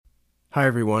Hi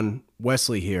everyone,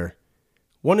 Wesley here.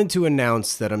 Wanted to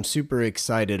announce that I'm super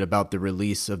excited about the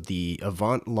release of the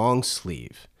Avant long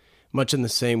sleeve. Much in the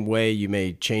same way you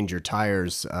may change your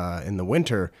tires in the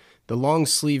winter, the long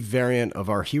sleeve variant of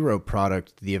our hero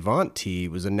product, the Avant tee,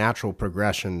 was a natural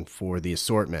progression for the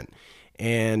assortment.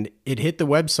 And it hit the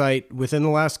website within the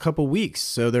last couple weeks,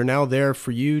 so they're now there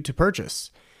for you to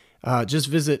purchase. Just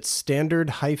visit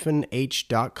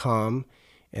standard-h.com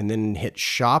and then hit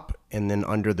shop, and then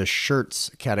under the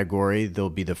shirts category, they'll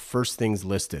be the first things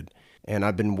listed. And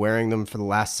I've been wearing them for the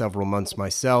last several months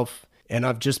myself, and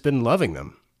I've just been loving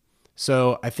them.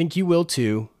 So I think you will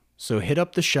too. So hit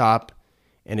up the shop,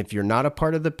 and if you're not a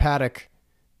part of the Paddock,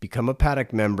 become a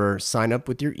Paddock member, sign up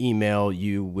with your email.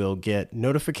 You will get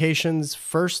notifications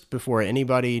first before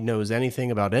anybody knows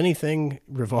anything about anything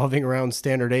revolving around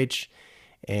Standard H.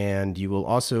 And you will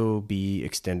also be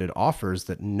extended offers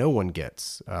that no one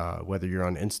gets, whether you're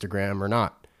on Instagram or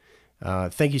not.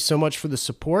 Thank you so much for the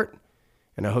support,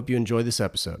 and I hope you enjoy this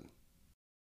episode.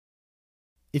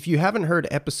 If you haven't heard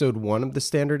episode 1 of the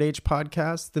Standard H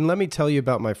podcast, then let me tell you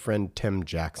about my friend Tim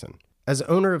Jackson. As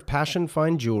owner of Passion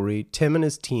Fine Jewelry, Tim and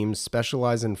his team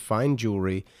specialize in fine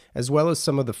jewelry, as well as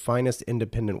some of the finest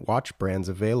independent watch brands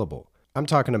available. I'm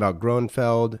talking about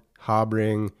Groenfeld,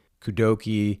 Habring,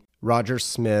 Kudoki, Roger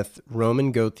Smith,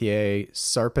 Roman Gauthier,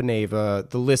 Sarpaneva,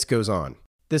 the list goes on.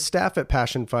 The staff at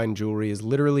Passion Fine Jewelry is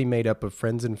literally made up of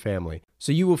friends and family,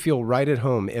 so you will feel right at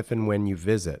home if and when you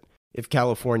visit. If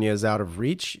California is out of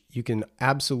reach, you can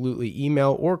absolutely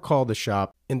email or call the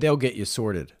shop and they'll get you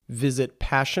sorted. Visit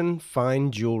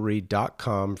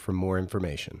passionfinejewelry.com for more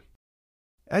information.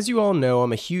 As you all know,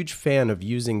 I'm a huge fan of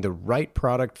using the right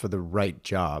product for the right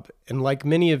job, and like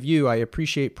many of you, I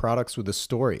appreciate products with a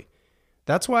story.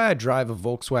 That's why I drive a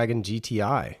Volkswagen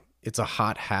GTI. It's a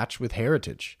hot hatch with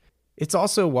heritage. It's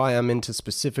also why I'm into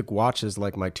specific watches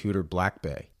like my Tudor Black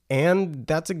Bay. And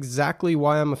that's exactly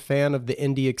why I'm a fan of the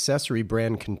indie accessory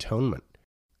brand Cantonment.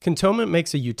 Cantonment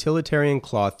makes a utilitarian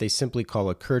cloth they simply call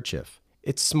a kerchief.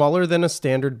 It's smaller than a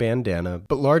standard bandana,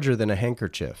 but larger than a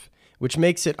handkerchief, which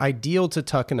makes it ideal to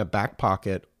tuck in a back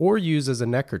pocket or use as a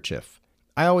neckerchief.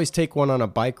 I always take one on a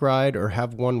bike ride or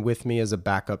have one with me as a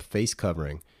backup face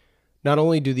covering. Not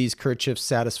only do these kerchiefs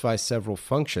satisfy several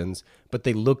functions, but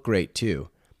they look great too.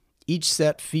 Each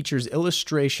set features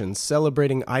illustrations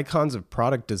celebrating icons of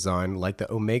product design like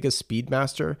the Omega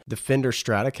Speedmaster, the Fender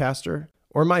Stratocaster,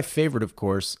 or my favorite, of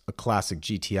course, a classic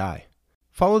GTI.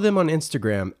 Follow them on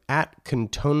Instagram at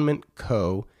Cantonment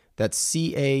Co. That's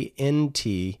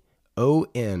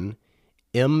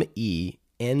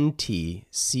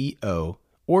CantonmentCo,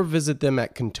 or visit them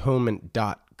at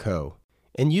cantonment.co.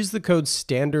 And use the code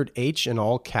STANDARDH in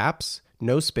all caps,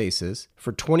 no spaces,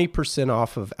 for 20%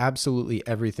 off of absolutely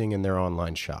everything in their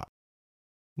online shop.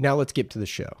 Now let's get to the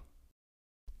show.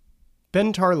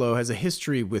 Ben Tarlow has a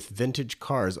history with vintage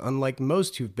cars, unlike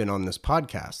most who've been on this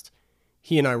podcast.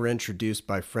 He and I were introduced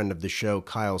by friend of the show,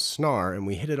 Kyle Snar, and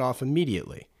we hit it off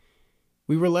immediately.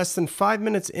 We were less than 5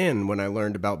 minutes in when I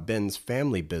learned about Ben's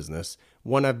family business,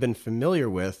 one I've been familiar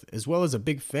with, as well as a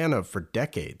big fan of for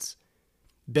decades.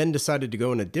 Ben decided to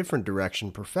go in a different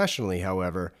direction professionally,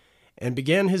 however, and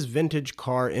began his vintage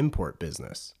car import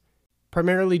business.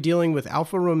 Primarily dealing with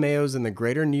Alfa Romeos in the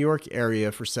greater New York area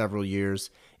for several years,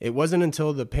 it wasn't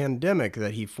until the pandemic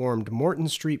that he formed Morton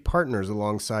Street Partners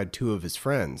alongside 2 of his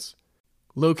friends.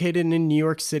 Located in New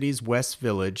York City's West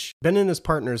Village, Ben and his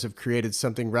partners have created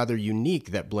something rather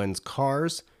unique that blends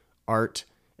cars, art,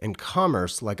 and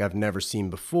commerce like I've never seen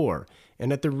before,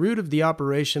 and at the root of the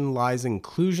operation lies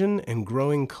inclusion and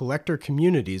growing collector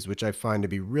communities, which I find to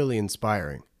be really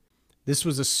inspiring. This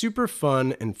was a super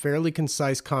fun and fairly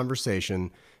concise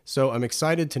conversation, so I'm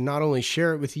excited to not only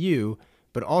share it with you,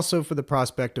 but also for the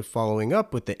prospect of following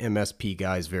up with the MSP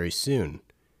guys very soon.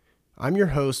 I'm your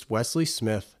host, Wesley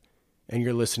Smith, and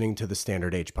you're listening to the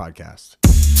Standard H podcast.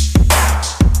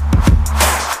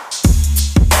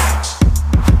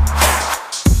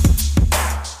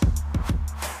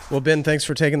 Well, Ben, thanks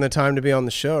for taking the time to be on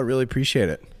the show. I really appreciate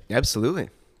it. Absolutely.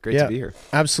 Great to be here.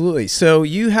 Absolutely. So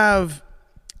you have,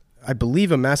 I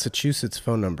believe, a Massachusetts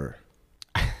phone number.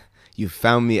 You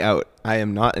found me out. I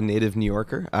am not a native New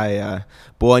Yorker. I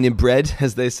born and bred,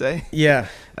 as they say. Yeah.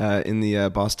 In the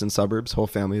Boston suburbs. Whole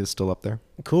family is still up there.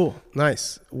 Cool.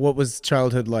 Nice. What was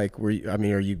childhood like? Are you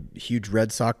a huge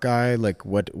Red Sox guy? Like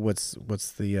what's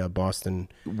the Boston?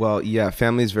 Well, yeah,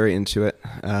 family's very into it.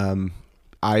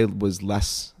 I was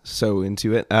less so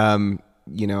into it. I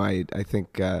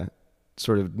think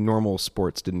sort of normal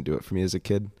sports didn't do it for me as a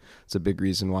kid. It's a big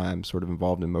reason why I'm sort of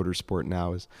involved in motorsport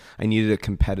now is I needed a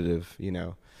competitive,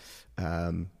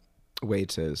 way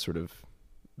to sort of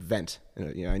vent.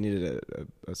 I needed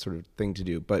a sort of thing to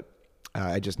do, but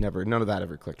I just never, none of that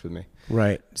ever clicked with me.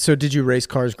 Right. So did you race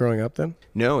cars growing up then?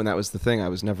 No, and that was the thing. I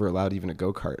was never allowed even a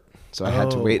go-kart. So I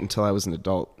had to wait until I was an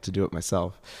adult to do it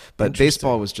myself. But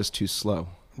baseball was just too slow.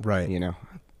 Right.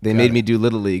 They made me do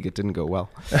Little League. It didn't go well.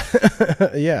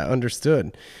 Yeah,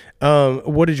 understood.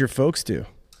 What did your folks do?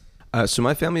 So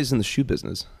my family is in the shoe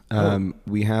business.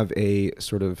 We have a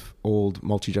sort of old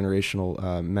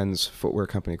multi-generational men's footwear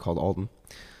company called Alden,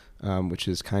 which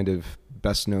is kind of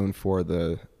best known for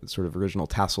the sort of original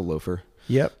tassel loafer.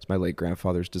 Yep. It's my late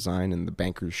grandfather's design and the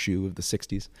banker's shoe of the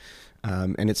 60s.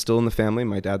 And it's still in the family.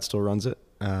 My dad still runs it.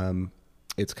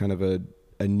 It's kind of a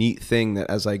neat thing that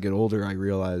as I get older, I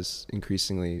realize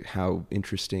increasingly how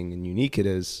interesting and unique it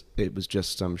is. It was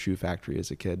just some shoe factory as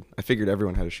a kid. I figured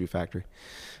everyone had a shoe factory.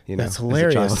 That's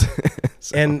hilarious.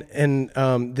 So.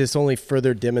 And this only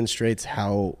further demonstrates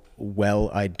how well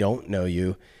I don't know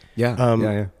you.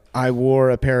 Yeah. I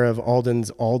wore a pair of Alden's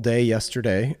all day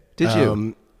yesterday. Did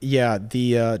you? Yeah.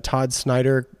 The Todd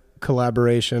Snyder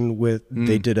collaboration with,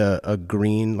 they did a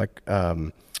green,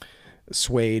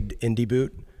 suede indie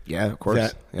boot. Yeah, of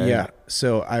course. Yeah.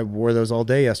 So I wore those all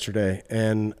day yesterday,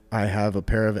 and I have a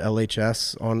pair of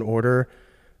LHS on order.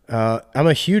 I'm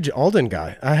a huge Alden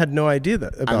guy. I had no idea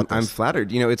about this. I'm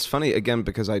flattered. It's funny, again,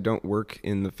 because I don't work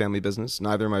in the family business.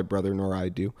 Neither my brother nor I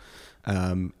do.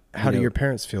 How do your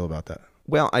parents feel about that?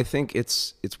 Well, I think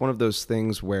it's one of those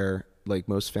things where, like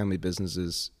most family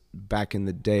businesses, back in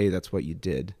the day, that's what you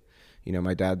did.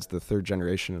 My dad's the third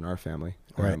generation in our family.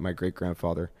 Right. My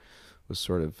great-grandfather was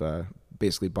sort of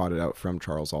basically bought it out from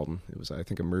Charles Alden. It was, I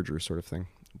think, a merger sort of thing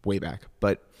way back.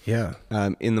 But yeah,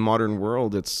 in the modern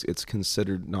world, it's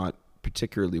considered not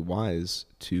particularly wise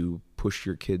to push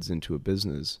your kids into a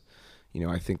business.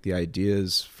 I think the idea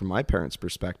is, from my parents'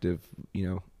 perspective,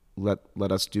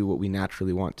 let us do what we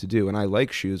naturally want to do. And I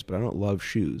like shoes, but I don't love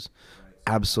shoes.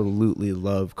 Absolutely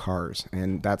love cars,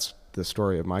 and that's the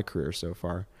story of my career so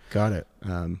far. Got it.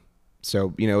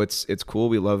 So it's cool.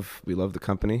 We love the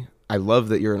company. I love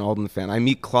that you're an Alden fan. I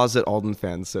meet closet Alden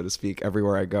fans, so to speak,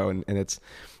 everywhere I go, and it's,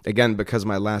 again, because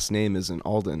my last name isn't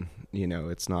Alden.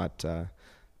 It's not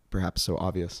perhaps so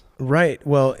obvious. Right.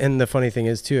 Well, and the funny thing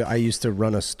is too, I used to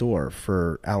run a store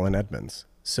for Alan Edmonds.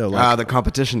 So the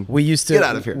competition. We used to get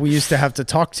out of here. We used to have to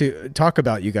talk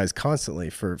about you guys constantly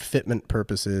for fitment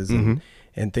purposes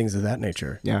and things of that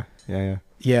nature.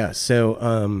 Yeah.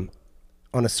 So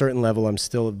on a certain level, I'm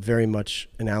still very much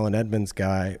an Alan Edmonds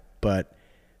guy, but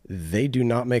they do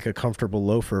not make a comfortable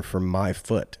loafer for my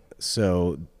foot.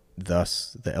 So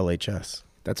thus the LHS.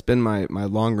 That's been my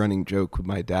long running joke with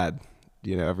my dad.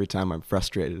 Every time I'm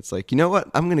frustrated, it's like, you know what?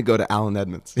 I'm going to go to Alan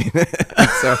Edmonds.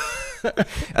 So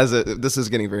this is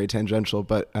getting very tangential,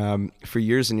 but for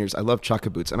years and years, I love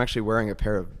chukka boots. I'm actually wearing a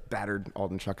pair of battered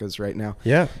Alden chukkas right now.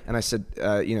 Yeah. And I said,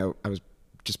 I was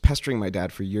just pestering my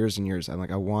dad for years and years. I'm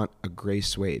like, I want a gray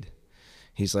suede.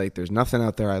 He's like, there's nothing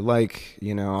out there I like.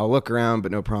 I'll look around,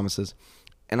 but no promises.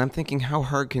 And I'm thinking, how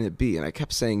hard can it be? And I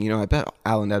kept saying, I bet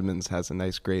Alan Edmonds has a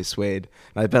nice gray suede.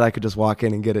 And I bet I could just walk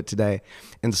in and get it today.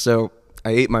 And so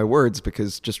I ate my words,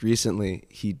 because just recently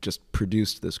he just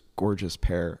produced this gorgeous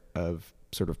pair of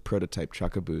sort of prototype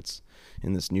chukka boots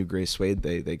in this new gray suede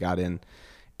they got in.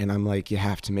 And I'm like, you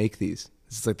have to make these.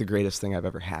 This is like the greatest thing I've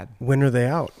ever had. When are they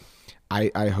out?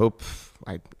 I hope,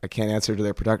 I can't answer to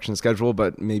their production schedule,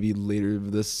 but maybe later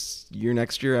this year,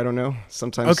 next year, I don't know,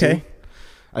 sometime soon.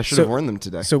 I should have worn them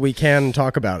today. So we can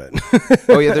talk about it.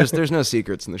 Oh yeah, there's no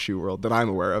secrets in the shoe world that I'm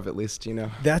aware of, at least,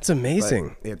 That's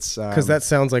amazing. But it's because that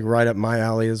sounds like right up my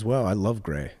alley as well. I love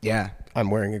gray. Yeah. I'm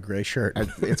wearing a gray shirt.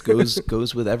 It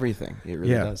goes with everything. It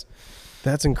really does.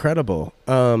 That's incredible.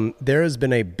 There has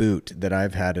been a boot that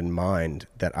I've had in mind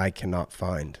that I cannot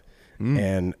find.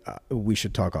 And we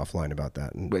should talk offline about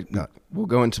that. And we'll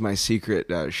go into my secret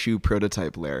shoe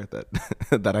prototype lair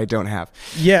that that I don't have.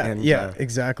 Yeah,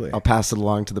 exactly. I'll pass it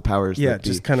along to the powers. Yeah,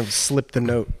 just kind of slip the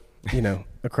note,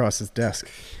 across his desk.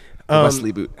 The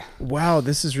Wesley boot. Wow,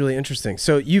 this is really interesting.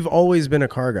 So you've always been a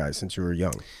car guy since you were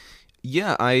young.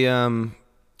 Yeah,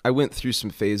 I went through some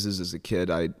phases as a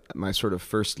kid. My sort of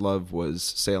first love was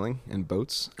sailing and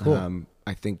boats. Cool.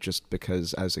 I think just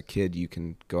because as a kid you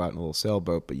can go out in a little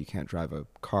sailboat, but you can't drive a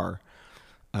car.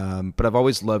 But I've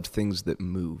always loved things that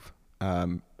move.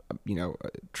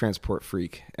 Transport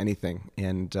freak, anything.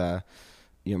 And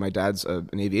my dad's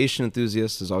an aviation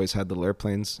enthusiast. Has always had little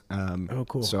airplanes. Oh,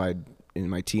 cool. So in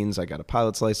my teens, I got a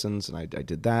pilot's license, and I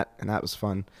did that, and that was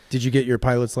fun. Did you get your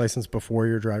pilot's license before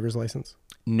your driver's license?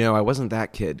 No, I wasn't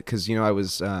that kid, because I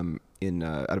was at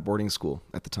a boarding school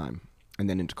at the time. and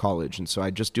then into college. And so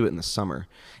I just do it in the summer.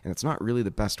 And it's not really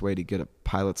the best way to get a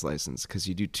pilot's license, because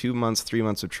you do 2 months, 3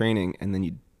 months of training, and then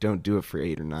you don't do it for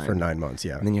 8 or 9. For 9 months,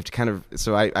 yeah. And then you have to kind of,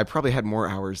 so I probably had more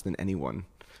hours than anyone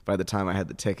by the time I had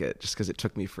the ticket, just because it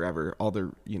took me forever.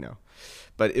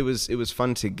 But it was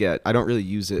fun to get. I don't really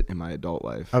use it in my adult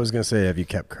life. I was going to say, have you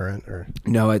kept current or?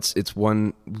 No, it's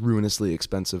one ruinously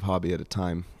expensive hobby at a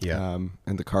time. Yeah.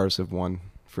 And the cars have won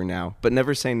for now, but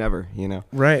never say never,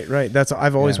 Right.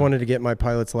 I've always wanted to get my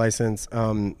pilot's license.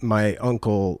 My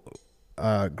uncle,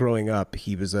 growing up,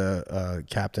 he was a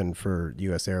captain for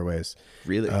U.S. Airways.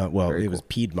 Really? It was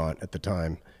Piedmont at the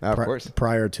time. Of course.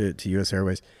 Prior to U.S.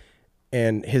 Airways.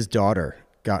 And his daughter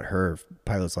got her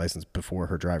pilot's license before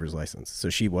her driver's license. So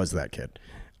she was that kid,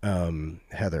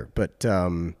 Heather. But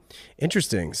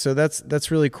interesting. So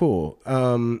that's really cool.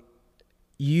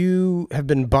 You have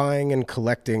been buying and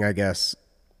collecting, I guess,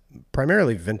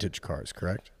 primarily vintage cars,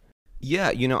 correct?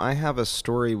 Yeah, I have a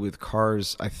story with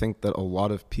cars I think that a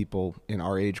lot of people in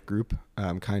our age group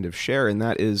kind of share, and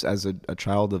that is, as a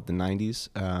child of the 90s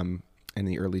and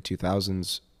the early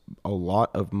 2000s, a lot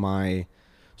of my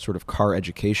sort of car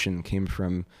education came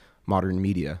from modern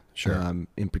media. Sure.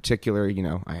 In particular,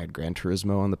 I had Gran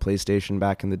Turismo on the PlayStation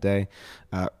back in the day,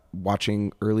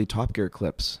 watching early Top Gear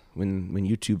clips when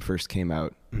YouTube first came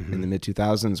out in the mid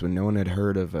 2000s, when no one had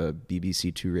heard of a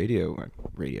BBC Two radio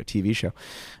TV show.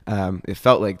 It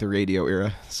felt like the radio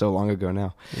era so long ago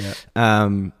now.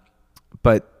 Yeah.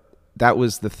 But that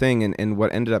was the thing. And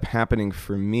what ended up happening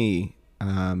for me,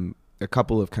 a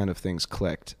couple of kind of things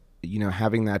clicked.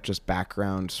 Having that just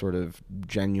background sort of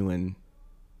genuine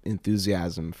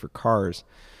enthusiasm for cars.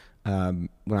 When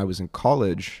I was in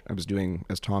college, I was doing,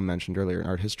 as Tom mentioned earlier, an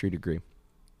art history degree.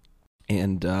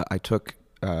 And I took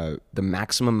the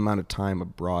maximum amount of time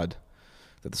abroad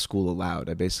that the school allowed.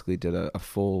 I basically did a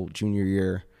full junior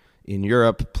year in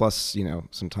Europe, plus,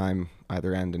 some time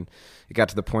either end. And it got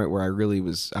to the point where I really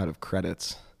was out of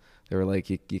credits. They were like,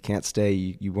 you can't stay,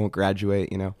 you won't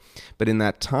graduate, But in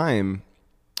that time,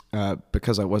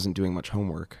 because I wasn't doing much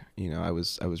homework, I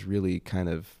was really kind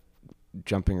of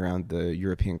jumping around the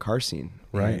European car scene.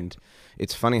 Right. And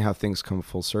it's funny how things come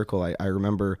full circle. I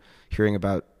remember hearing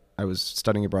about, I was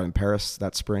studying abroad in Paris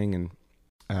that spring,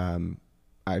 and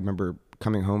I remember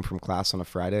coming home from class on a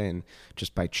Friday and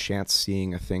just by chance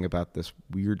seeing a thing about this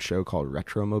weird show called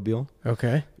Retromobile.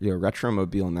 Okay.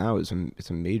 Retromobile now it's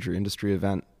a major industry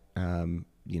event.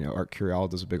 Art Curial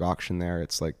does a big auction there.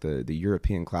 It's like the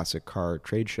European classic car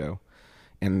trade show.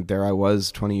 And there I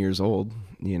was, 20 years old,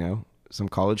 some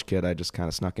college kid. I just kind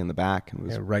of snuck in the back and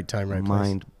was right time, right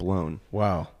mind place. blown.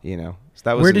 Wow. So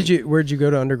that was where'd you go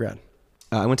to undergrad?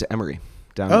 I went to Emory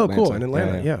down in Atlanta. Cool. In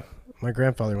Atlanta. Yeah. My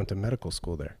grandfather went to medical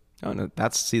school there. Oh no,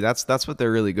 that's what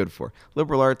they're really good for.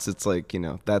 Liberal arts, it's like,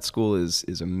 that school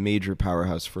is a major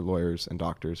powerhouse for lawyers and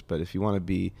doctors. But if you want to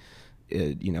be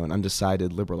an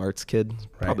undecided liberal arts kid,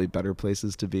 probably better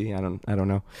places to be. I don't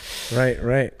know.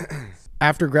 Right.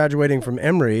 After graduating from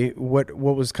Emory, what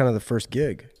was kind of the first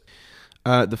gig?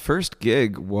 The first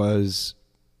gig was,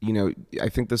 I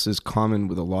think this is common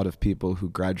with a lot of people who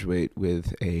graduate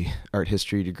with a art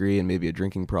history degree and maybe a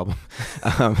drinking problem.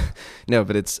 No,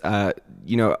 but it's,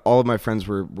 all of my friends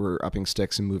were upping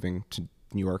sticks and moving to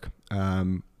New York.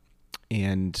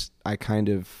 And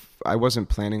I wasn't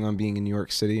planning on being in New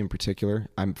York City in particular.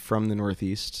 I'm from the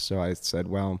Northeast, so I said,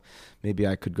 well, maybe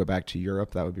I could go back to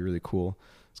Europe. That would be really cool.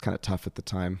 It's kind of tough at the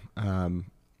time.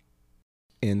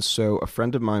 And so a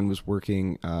friend of mine was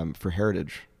working for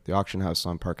Heritage, the auction house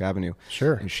on Park Avenue.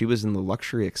 Sure. And she was in the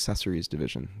luxury accessories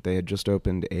division. They had just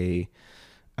opened it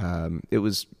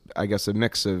was, I guess, a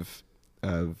mix of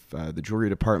the jewelry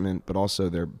department, but also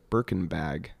their Birkin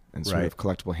bag and sort of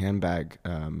collectible handbag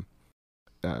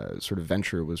sort of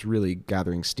venture was really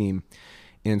gathering steam.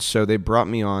 And so they brought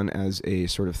me on as a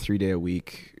sort of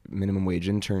 3-day-a-week minimum wage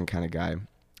intern kind of guy.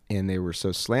 And they were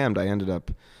so slammed, I ended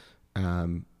up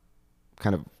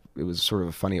it was sort of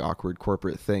a funny, awkward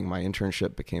corporate thing. My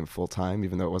internship became full-time,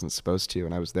 even though it wasn't supposed to.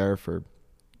 And I was there for,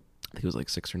 I think it was like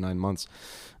 6 or 9 months.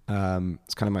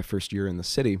 It's kind of my first year in the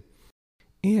city.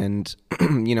 And,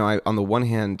 I, on the one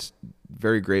hand,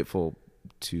 very grateful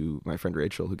to my friend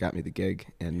Rachel, who got me the gig,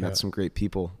 and met some great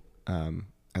people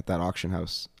at that auction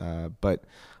house. But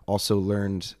also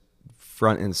learned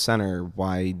front and center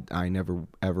why I never,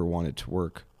 ever wanted to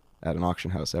work at an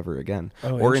auction house ever again,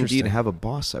 or indeed have a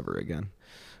boss ever again.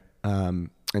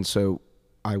 And so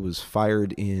I was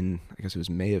fired in, I guess it was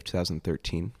May of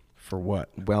 2013. For what?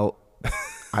 Well,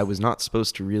 I was not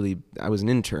supposed to I was an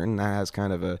intern. That has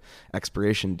kind of a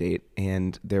expiration date.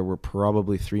 And there were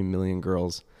probably 3 million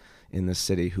girls in this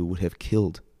city who would have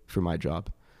killed for my job.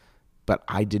 but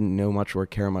I didn't know much or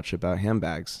care much about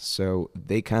handbags. So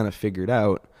they kind of figured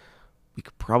out we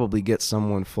could probably get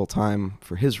someone full time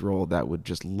for his role that would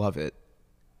just love it.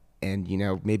 And,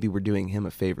 maybe we're doing him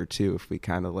a favor too if we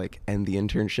kind of like end the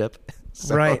internship.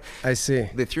 So right. I see.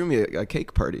 they threw me a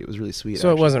cake party. It was really sweet. So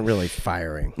actually. It wasn't really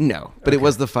firing. No, but it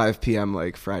was the 5 p.m.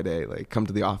 like Friday, like come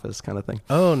to the office kind of thing.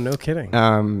 Oh, no kidding.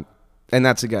 And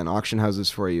that's, again, auction houses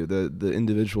for you. The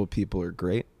individual people are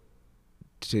great.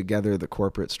 Together, the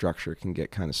corporate structure can get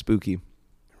kind of spooky.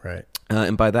 Right.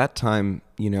 And by that time,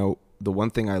 the one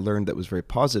thing I learned that was very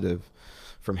positive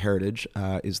from Heritage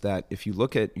is that if you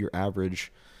look at your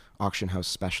average auction house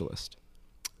specialist,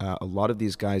 a lot of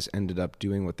these guys ended up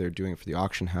doing what they're doing for the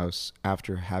auction house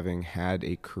after having had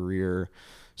a career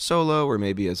solo or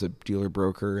maybe as a dealer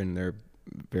broker in their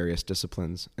various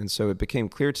disciplines. And so it became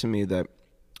clear to me that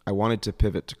I wanted to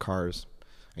pivot to cars.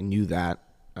 I knew that.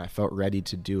 I felt ready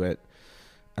to do it.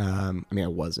 I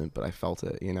wasn't, but I felt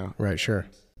it, Right, sure.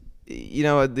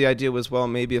 The idea was, well,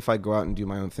 maybe if I go out and do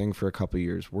my own thing for a couple of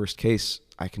years, worst case,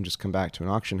 I can just come back to an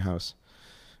auction house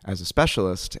as a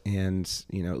specialist and,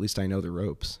 at least I know the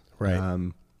ropes.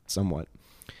 Right. Somewhat.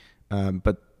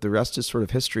 But the rest is sort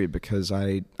of history because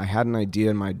I had an idea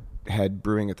in my head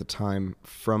brewing at the time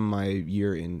from my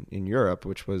year in Europe,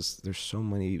 which was there's so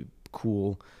many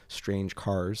cool, strange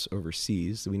cars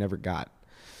overseas that we never got.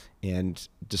 And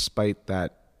despite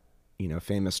that,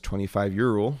 famous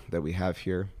 25-year rule that we have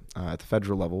here at the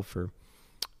federal level for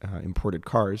imported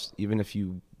cars, even if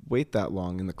you wait that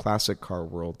long in the classic car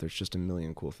world, there's just a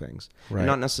million cool things. Right. And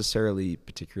not necessarily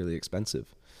particularly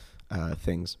expensive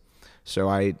things. So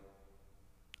I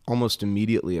almost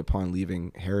immediately upon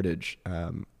leaving Heritage,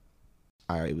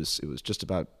 it was just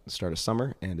about the start of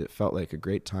summer, and it felt like a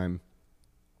great time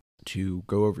to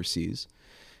go overseas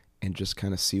and just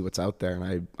kind of see what's out there.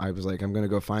 And I was like, I'm going to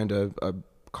go find a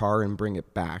car and bring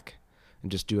it back and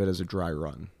just do it as a dry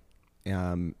run.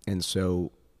 And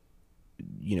so,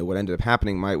 what ended up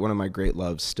happening, one of my great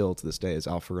loves still to this day is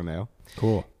Alfa Romeo.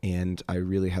 Cool. And I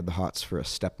really had the hots for a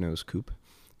step-nose coupe,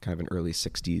 kind of an early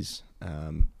 60s,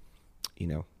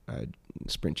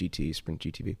 Sprint GT, Sprint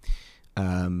GTV.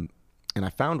 And I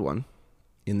found one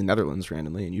in the Netherlands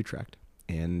randomly in Utrecht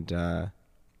and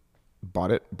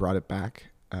bought it, brought it back.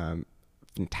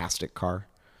 Fantastic car.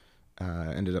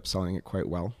 Ended up selling it quite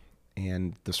well.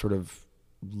 And the sort of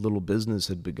little business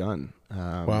had begun.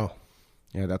 Wow.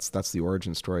 Yeah, that's the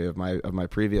origin story of my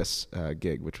previous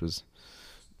gig, which was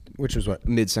what?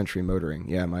 Mid-Century Motoring.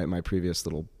 Yeah, my previous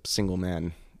little single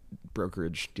man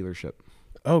brokerage dealership.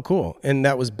 Oh, cool. And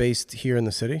that was based here in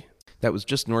the city? That was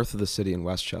just north of the city in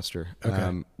Westchester.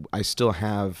 Okay. I still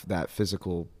have that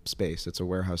physical space. It's a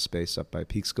warehouse space up by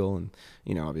Peekskill,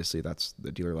 and obviously that's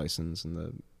the dealer license and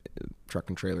the truck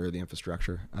and trailer, the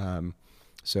infrastructure.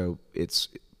 So it's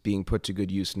being put to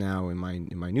good use now in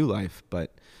my new life,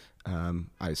 but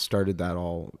I started that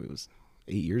it was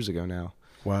 8 years ago now.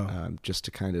 Wow. Just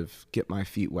to kind of get my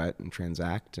feet wet and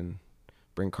transact and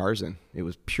bring cars in. It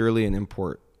was purely an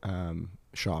import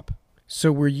shop.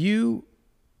 So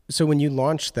when you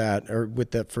launched that, or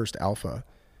with that first Alpha,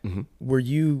 mm-hmm. were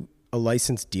you a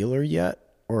licensed dealer yet?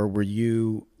 Or were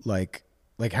you like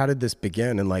how did this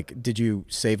begin? And did you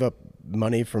save up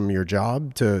money from your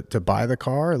job to buy the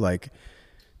car?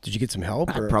 Did you get some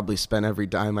help? I probably spent every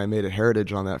dime I made at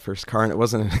Heritage on that first car, and it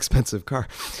wasn't an expensive car.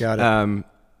 Got it.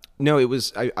 No, it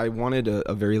was, I wanted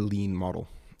a very lean model,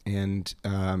 and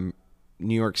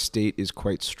New York State is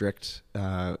quite strict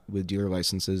with dealer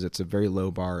licenses. It's a very low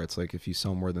bar. It's like if you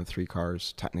sell more than 3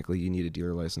 cars, technically you need a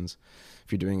dealer license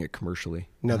if you're doing it commercially.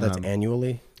 No, that's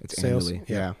annually? It's sales? annually,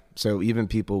 yeah. So even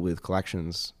people with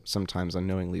collections sometimes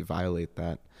unknowingly violate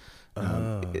that.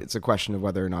 It's a question of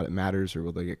whether or not it matters or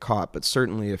will they get caught. But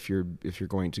certainly if you're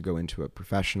going to go into it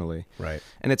professionally. Right.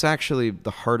 And it's actually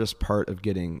the hardest part of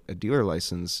getting a dealer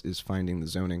license is finding the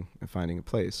zoning and finding a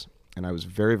place. And I was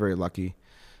very, very lucky.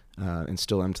 And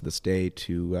still am to this day,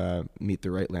 to meet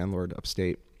the right landlord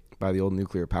upstate by the old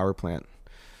nuclear power plant.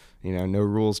 No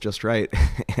rules, just right.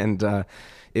 And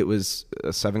it was a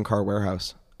 7-car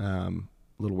warehouse,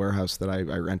 little warehouse that I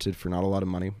rented for not a lot of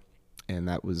money. And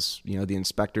that was, the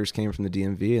inspectors came from the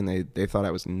DMV and they thought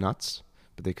I was nuts,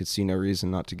 but they could see no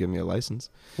reason not to give me a license.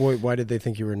 Why did they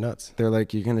think you were nuts? They're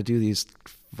like, you're going to do these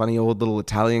funny old little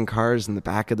Italian cars in the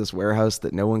back of this warehouse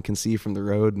that no one can see from the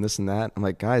road and this and that. I'm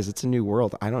like, guys, it's a new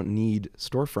world. I don't need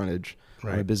store frontage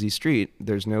on a busy street.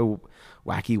 There's no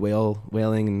wacky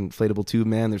whaling and inflatable tube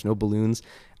man. There's no balloons.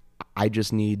 I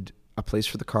just need a place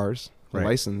for the cars, a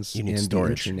license, you need and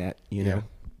storage. the internet. Know,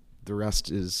 the rest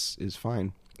is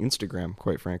fine. Instagram,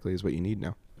 quite frankly, is what you need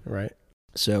now. Right.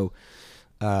 So,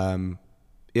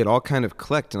 it all kind of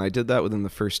clicked, and I did that within the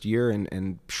first year,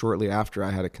 and shortly after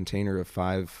I had a container of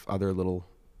 5 other little,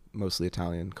 mostly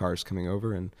Italian cars coming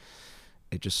over, and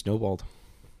it just snowballed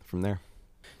from there.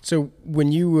 So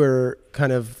when you were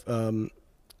kind of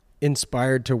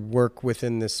inspired to work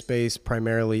within this space,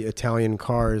 primarily Italian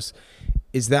cars,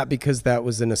 is that because that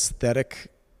was an aesthetic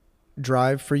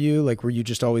drive for you? Like, were you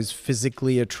just always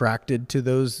physically attracted to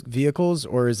those vehicles,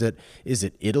 or is it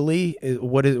Italy?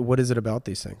 What is it about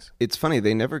these things? It's funny,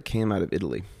 they never came out of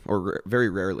Italy, or very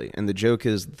rarely. And the joke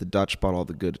is that the Dutch bought all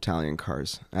the good Italian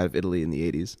cars out of Italy in the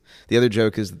 80s. The other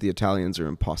joke is that the Italians are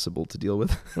impossible to deal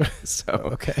with. So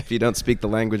Okay. if you don't speak the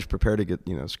language, prepare to get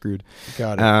screwed.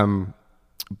 Got it.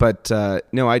 But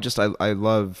no, I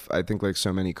think like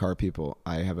so many car people,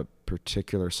 I have a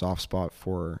particular soft spot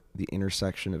for the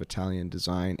intersection of Italian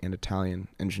design and Italian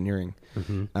engineering.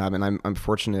 Mm-hmm. And I'm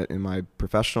fortunate in my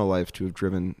professional life to have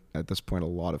driven at this point a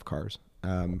lot of cars.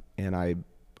 And I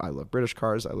love British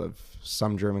cars. I love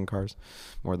some German cars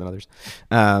more than others.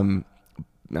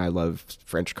 I love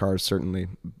French cars, certainly,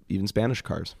 even Spanish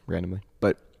cars randomly.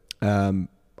 But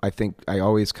I think I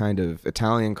always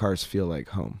Italian cars feel like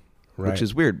home. Right. Which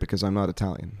is weird because I'm not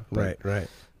Italian. But, Right.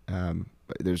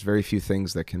 There's very few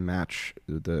things that can match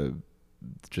the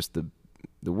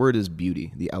word is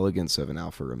beauty, the elegance of an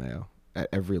Alfa Romeo at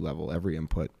every level, every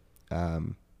input.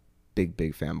 Big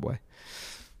fanboy.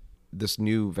 This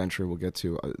new venture we'll get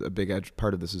to, a big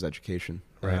part of this is education.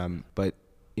 Right. But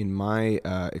in my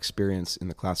experience in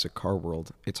the classic car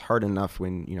world, it's hard enough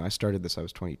when, I started this, I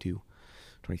was 22,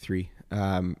 23.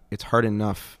 It's hard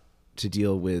enough to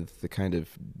deal with the kind of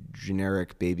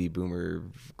generic baby boomer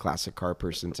classic car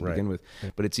person to begin with.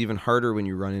 But it's even harder when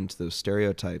you run into those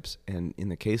stereotypes. And in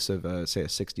the case of, say, a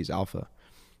 60s Alfa,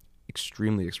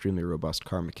 extremely, extremely robust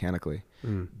car mechanically.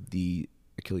 The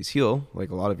Achilles heel, like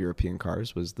a lot of European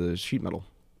cars, was the sheet metal.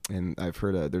 And I've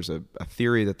heard there's a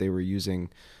theory that they were using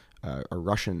a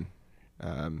Russian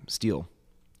steel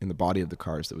in the body of the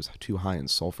cars that was too high in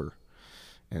sulfur.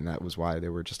 And that was why they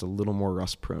were just a little more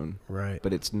rust prone. Right.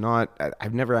 But it's not,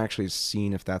 I've never actually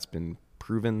seen if that's been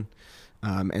proven.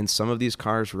 And some of these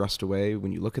cars rust away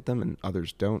when you look at them and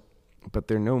others don't. But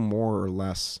they're no more or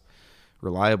less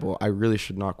reliable. I really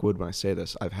should knock wood when I say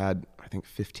this. I've had, I think,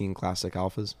 15 classic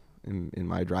Alphas in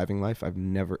my driving life. I've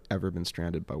never, ever been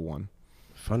stranded by one.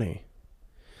 Funny.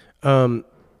 How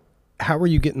were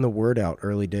you getting the word out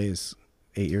early days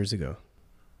 8 years ago?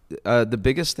 The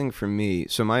biggest thing for me,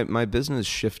 so my business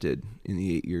shifted in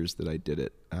the 8 years that I did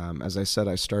it. As I said,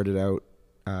 I started out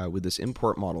with this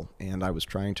import model, and I was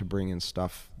trying to bring in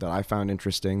stuff that I found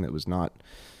interesting that was not,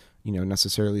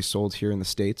 necessarily sold here in the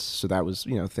States. So that was,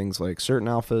 things like certain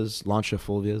Alphas, Lancia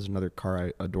Fulvias, another car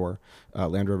I adore,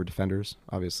 Land Rover Defenders,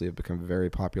 obviously have become very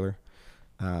popular.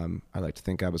 I like to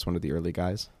think I was one of the early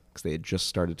guys because they had just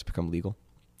started to become legal,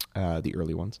 the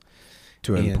early ones.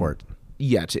 To import.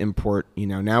 Yeah, to import.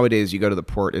 Nowadays you go to the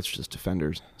port, it's just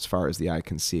Defenders as far as the eye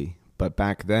can see. But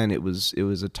back then it was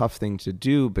a tough thing to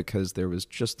do because there was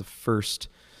just the first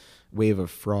wave of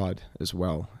fraud as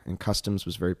well, and customs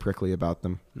was very prickly about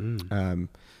them.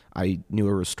 I knew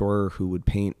a restorer who would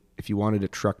paint, if you wanted a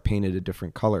truck painted a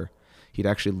different color, he'd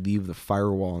actually leave the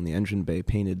firewall in the engine bay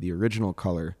painted the original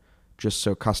color just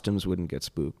so customs wouldn't get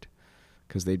spooked,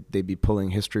 because they'd be pulling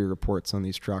history reports on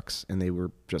these trucks and they were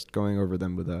just going over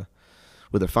them with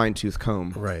a fine-tooth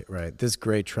comb. Right. This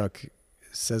gray truck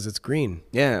says it's green.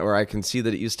 Yeah, or I can see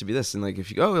that it used to be this. And like if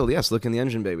you go, oh, well, yes, look in the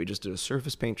engine bay. We just did a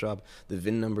surface paint job. The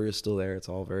VIN number is still there. It's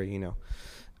all very,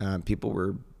 people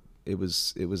were, it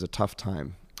was a tough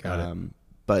time. Got it.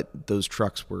 But those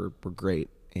trucks were great,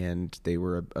 and they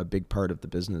were a big part of the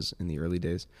business in the early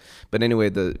days. But anyway,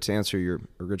 to answer your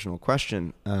original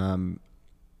question,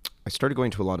 I started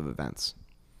going to a lot of events,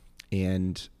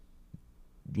 and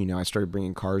I started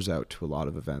bringing cars out to a lot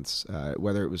of events,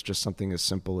 whether it was just something as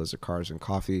simple as a Cars and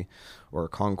Coffee or a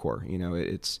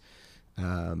Concours.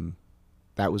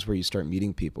 That was where you start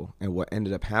meeting people. And what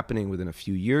ended up happening within a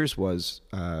few years was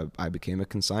I became a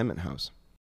consignment house.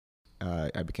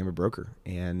 I became a broker,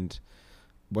 and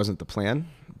wasn't the plan,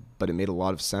 but it made a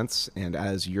lot of sense. And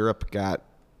as Europe got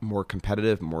more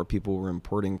competitive, more people were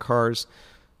importing cars,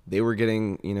 they were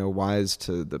getting, wise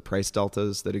to the price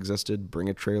deltas that existed. Bring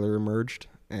a Trailer emerged,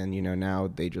 and,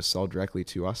 now they just sell directly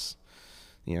to us.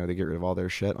 They get rid of all their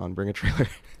shit on Bring a Trailer,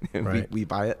 and Right. we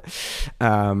buy it.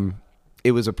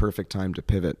 It was a perfect time to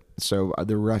pivot. So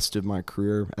the rest of my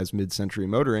career as Mid-Century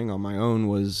Motoring on my own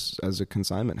was as a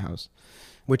consignment house.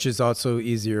 Which is also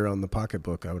easier on the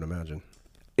pocketbook, I would imagine.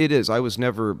 It is. I was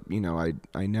never,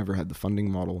 I never had the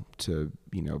funding model to,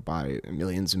 buy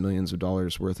millions and millions of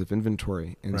dollars worth of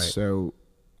inventory. And Right. so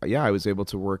yeah, I was able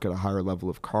to work at a higher level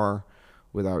of car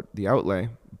without the outlay.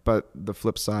 But the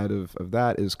flip side of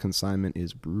that is consignment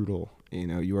is brutal. You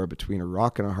know, you are between a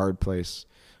rock and a hard place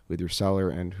with your seller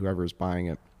and whoever is buying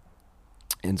it.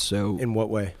 And so, In what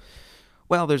way?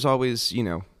 well, there's always, you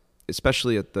know,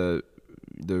 especially at the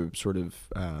sort of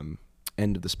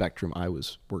end of the spectrum I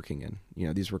was working in. You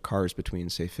know, these were cars between,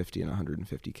 say, 50 and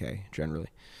 150K generally.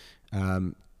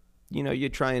 You know, you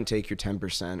try and take your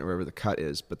 10% or whatever the cut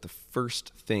is, but the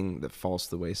first thing that falls to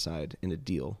the wayside in a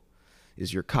deal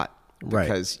is your cut. Right.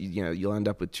 Because, you know, you'll end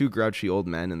up with two grouchy old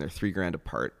men and they're $3,000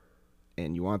 apart,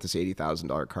 and you want this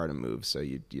 $80,000 car to move. So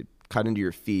you cut into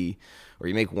your fee, or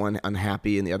you make one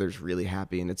unhappy and the other's really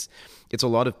happy. And it's a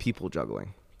lot of people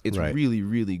juggling. It's Right. really,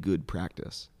 really good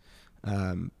practice.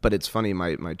 But it's funny,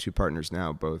 my two partners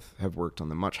now both have worked on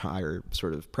the much higher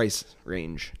sort of price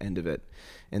range end of it.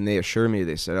 And they assure me,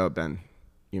 they said, "Oh, Ben,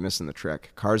 you're missing the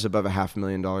trick. Cars above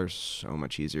 $500,000, so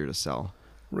much easier to sell.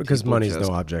 Because People money's just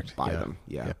no object. Buy Yeah. them."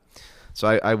 Yeah. Yeah. So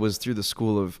I was through the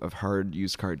school of hard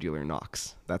used car dealer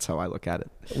knocks. That's how I look at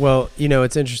it. Well, you know,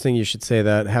 it's interesting you should say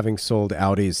that, having sold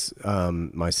Audis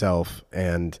myself.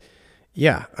 And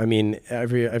yeah, I mean,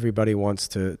 everybody wants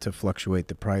to fluctuate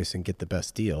the price and get the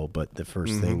best deal, but the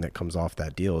first thing that comes off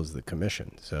that deal is the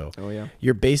commission. So Oh, yeah.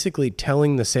 you're basically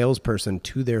telling the salesperson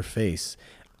to their face,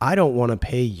 I don't want to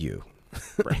pay you.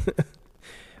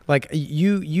 Like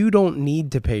you don't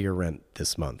need to pay your rent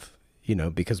this month, you know,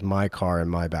 because my car and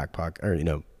my back pocket, or, you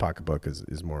know, pocketbook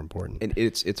is more important. And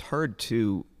it's hard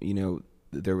to, you know,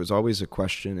 there was always a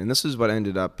question, and this is what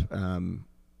ended up,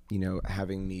 you know,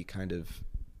 having me kind of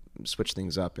switch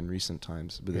things up in recent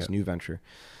times with this new venture.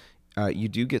 You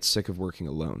do get sick of working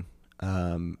alone.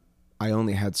 I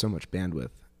only had so much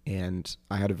bandwidth, and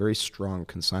I had a very strong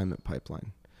consignment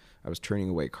pipeline. I was turning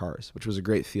away cars, which was a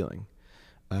great feeling.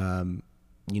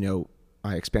 You know,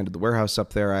 I expanded the warehouse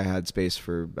up there. I had space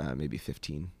for maybe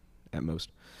 15 at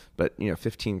most. But, you know,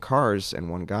 15 cars and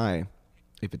one guy,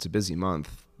 if it's a busy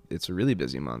month, it's a really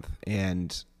busy month.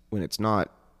 And when it's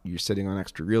not, you're sitting on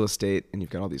extra real estate and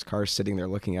you've got all these cars sitting there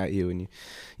looking at you, and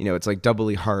you know, it's like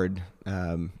doubly hard,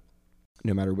 no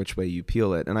matter which way you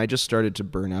peel it. And I just started to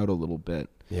burn out a little bit.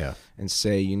 Yeah. And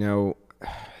say, you know,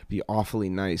 it'd be awfully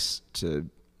nice to,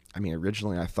 I mean,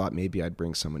 originally I thought maybe I'd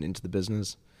bring someone into the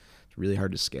business. It's really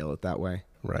hard to scale it that way.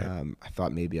 Right. I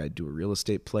thought maybe I'd do a real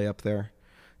estate play up there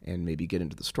and maybe get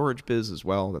into the storage biz as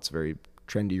well. That's very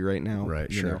trendy right now. Right,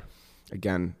 you sure. know.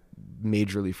 Again,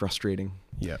 majorly frustrating.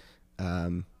 Yeah.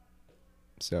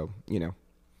 So, you know,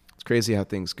 it's crazy how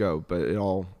things go, but it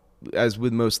all, as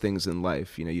with most things in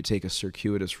life, you know, you take a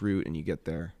circuitous route and you get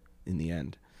there in the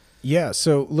end. Yeah.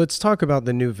 So let's talk about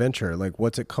the new venture. Like,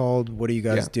 what's it called? What are you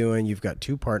guys Yeah. doing? You've got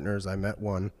two partners. I met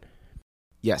one.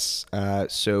 Yes.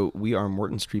 So we are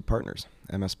Morton Street Partners,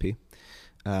 MSP.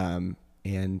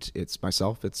 And it's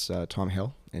myself, it's Tom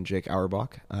Hale and Jake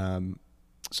Auerbach.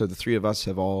 So the three of us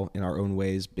have all, in our own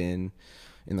ways, been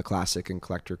in the classic and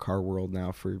collector car world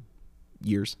now for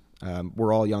years.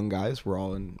 We're all young guys. We're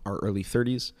all in our early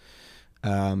 30s.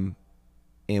 And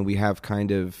we have kind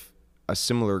of a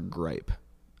similar gripe,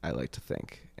 I like to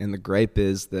think. And the gripe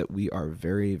is that we are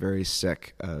very, very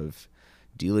sick of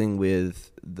dealing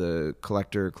with the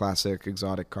collector, classic,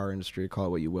 exotic car industry, call it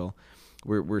what you will.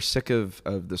 We're sick of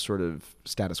the sort of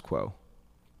status quo.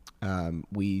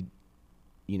 We,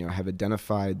 you know, have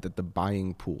identified that the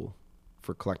buying pool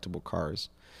for collectible cars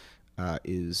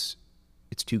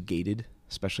it's too gated,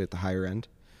 especially at the higher end.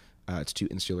 It's too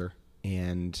insular.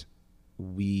 And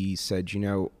we said, you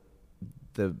know,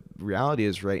 the reality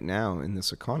is right now in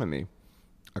this economy,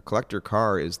 a collector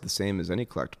car is the same as any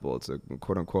collectible. It's a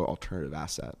quote unquote alternative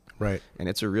asset. Right. And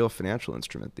it's a real financial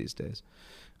instrument these days.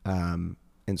 And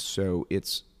so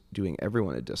it's doing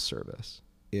everyone a disservice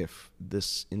if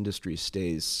this industry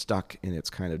stays stuck in its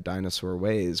kind of dinosaur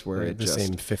ways where it The just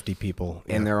same 50 people.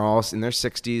 and they're all in their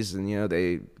 60s, and you know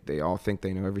they all think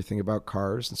they know everything about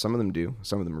cars, and some of them do,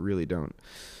 some of them really don't.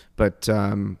 But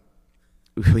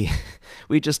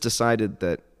we just decided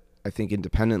that I think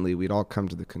independently we'd all come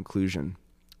to the conclusion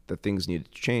that things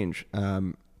needed to change,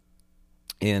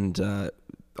 and a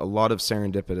lot of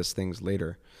serendipitous things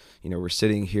later. You know, we're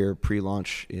sitting here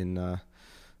pre-launch in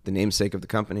the namesake of the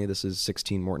company. This is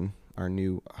 16 Morton, our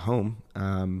new home.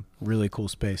 Really cool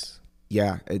space.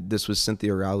 Yeah, this was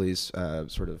Cynthia Rowley's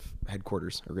sort of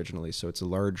headquarters originally. So it's a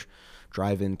large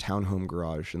drive-in townhome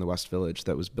garage in the West Village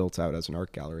that was built out as an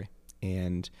art gallery.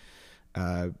 And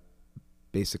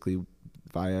basically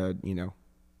via, you know,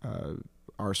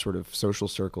 our sort of social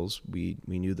circles, we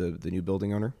knew the new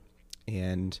building owner.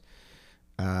 And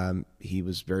He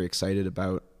was very excited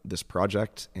about this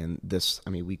project, and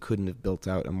we couldn't have built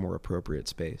out a more appropriate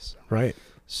space. Right.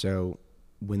 So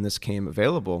when this came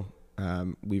available,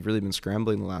 we've really been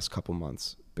scrambling the last couple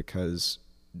months because,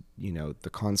 the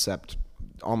concept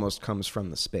almost comes from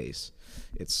the space.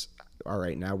 It's all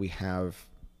right. Now we have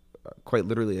quite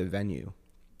literally a venue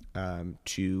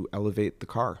to elevate the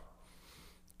car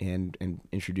and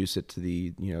introduce it to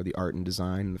the art and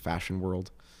design and the fashion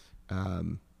world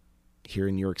here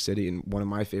in New York City, in one of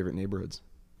my favorite neighborhoods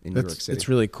in New York City. It's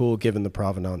really cool given the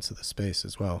provenance of the space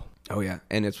as well. Oh yeah,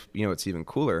 and it's even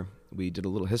cooler. We did a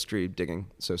little history digging.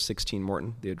 So 16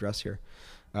 Morton, the address here,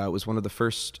 was one of the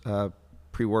first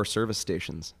pre-war service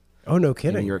stations. Oh, no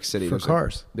kidding. In New York City. For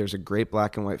cars. There's a great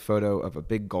black and white photo of a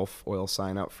big Gulf oil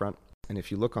sign out front. And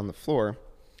if you look on the floor,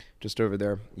 just over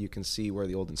there, you can see where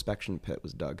the old inspection pit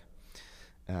was dug.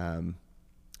 And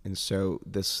so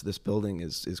this building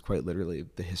is quite literally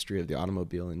the history of the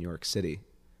automobile in New York City,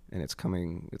 and it's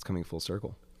coming full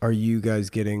circle. Are you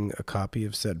guys getting a copy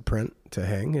of said print to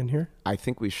hang in here? I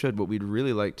think we should. What we'd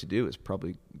really like to do is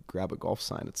probably grab a Gulf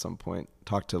sign at some point,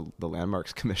 talk to the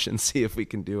Landmarks Commission, see if we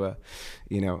can do a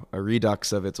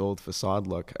redux of its old facade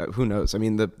look. Who knows? I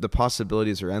mean, the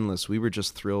possibilities are endless. We were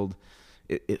just thrilled.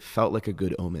 It felt like a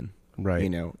good omen, right?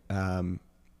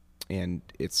 And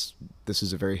this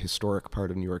is a very historic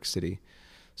part of New York City.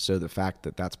 So the fact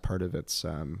that that's part of its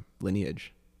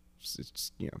lineage,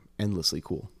 it's endlessly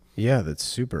cool. Yeah, that's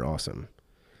super awesome.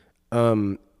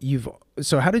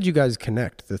 So how did you guys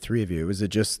connect, the three of you? Was it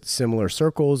just similar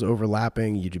circles,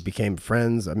 overlapping? You became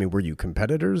friends? I mean, were you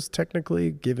competitors technically,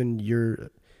 given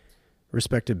your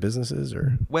respective businesses,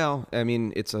 or? Well, I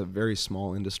mean, it's a very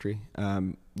small industry.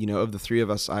 Of the three of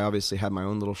us, I obviously had my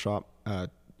own little shop.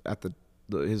 At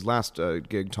his last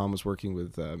gig, Tom was working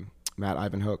with Matt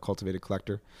Ivanhoe at Cultivated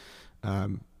Collector.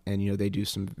 And they do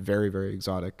some very, very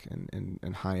exotic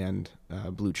and high-end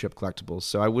blue chip collectibles.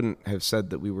 So I wouldn't have said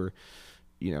that we were,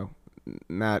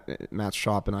 Matt's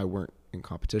shop and I weren't in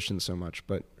competition so much.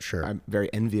 But sure, I'm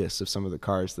very envious of some of the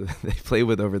cars that they play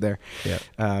with over there. Yeah.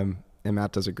 And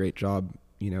Matt does a great job,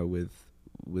 with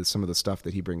some of the stuff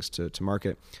that he brings to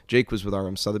market. Jake was with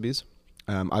RM Sotheby's.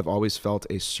 I've always felt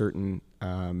a certain,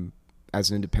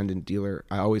 as an independent dealer,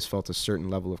 I always felt a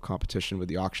certain level of competition with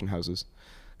the auction houses.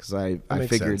 Because I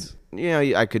figured,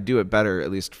 sense. I could do it better,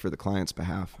 at least for the client's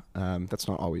behalf. That's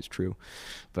not always true,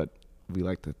 but we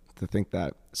like to think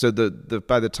that. So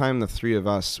by the time the three of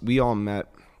us, we all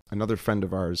met another friend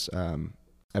of ours,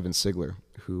 Evan Sigler,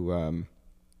 who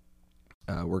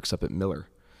works up at Miller.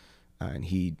 And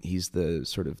he's the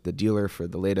sort of the dealer for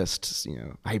the latest,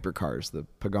 hypercars, the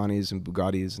Paganis and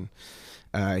Bugattis.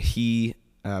 And he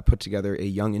put together a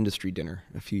young industry dinner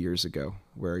a few years ago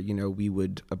where, we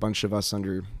would, a bunch of us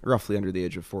roughly under the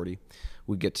age of 40,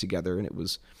 would get together, and it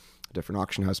was different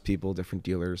auction house people, different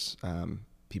dealers,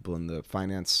 people in the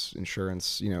finance,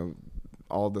 insurance,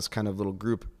 all this kind of little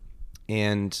group.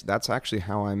 And that's actually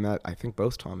how I met, I think,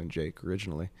 both Tom and Jake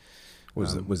originally.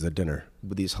 Was the dinner.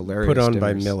 With these hilarious put on dinners.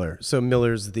 By Miller. So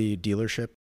Miller's the dealership?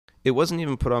 It wasn't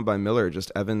even put on by Miller,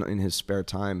 just Evan in his spare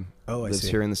time. Oh, I see. Lives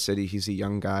here in the city. He's a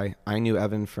young guy. I knew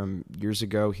Evan from years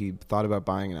ago. He thought about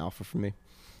buying an Alfa from me.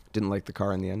 Didn't like the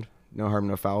car in the end. No harm,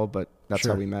 no foul, but that's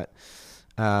Sure. how we met.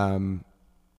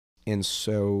 And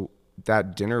so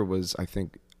that dinner was, I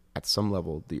think, at some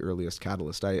level, the earliest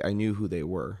catalyst. I knew who they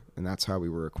were, and that's how we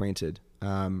were acquainted.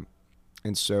 And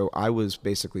so I was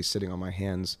basically sitting on my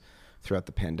hands throughout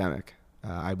the pandemic.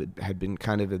 I had been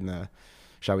kind of in the,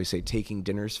 shall we say, taking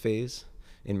dinners phase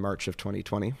in March of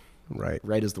 2020.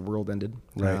 Right as the world ended.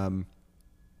 Right.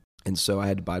 And so I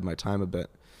had to bide my time a bit.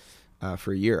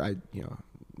 For a year, I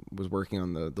was working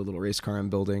on the little race car I'm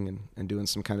building and doing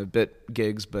some kind of bit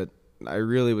gigs, but I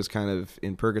really was kind of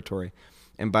in purgatory.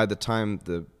 And by the time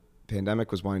the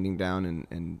pandemic was winding down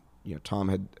and Tom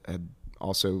had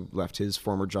also left his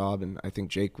former job, and I think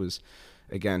Jake was,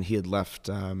 again, he had left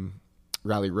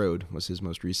Rally Road was his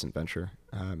most recent venture.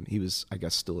 He was, I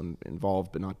guess, still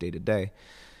involved, but not day to day.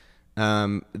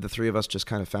 The three of us just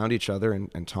kind of found each other,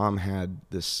 and Tom had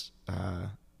this,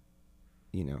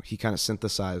 he kind of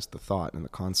synthesized the thought and the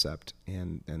concept,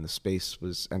 and the space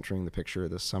was entering the picture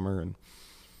this summer,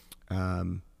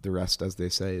 and the rest, as they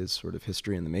say, is sort of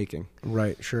history in the making.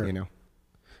 Right, sure.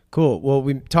 Cool. Well,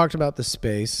 we talked about the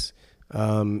space.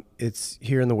 It's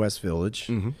here in the West Village.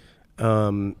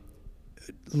 Mm-hmm.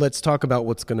 Let's talk about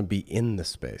what's going to be in the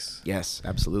space. Yes,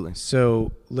 absolutely.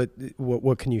 So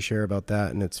what can you share about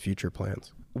that and its future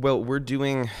plans? Well, we're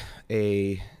doing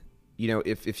if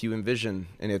you envision,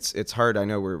 and it's hard, I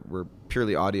know we're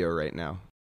purely audio right now,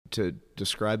 to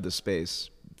describe the space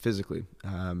physically.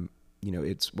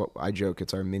 it's what I joke,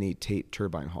 it's our mini Tate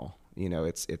turbine hall.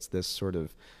 It's this sort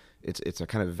of, it's a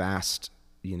kind of vast,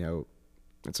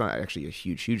 it's not actually a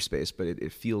huge space, but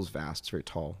it feels vast. It's very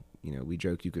tall. We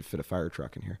joke you could fit a fire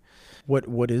truck in here.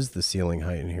 What is the ceiling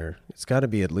height in here? It's got to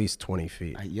be at least 20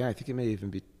 feet. I think it may even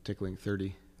be tickling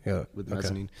 30 with the okay.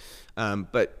 mezzanine.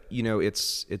 But,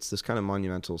 it's this kind of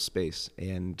monumental space.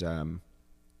 And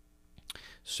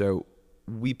so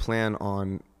we plan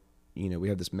on, we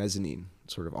have this mezzanine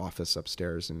sort of office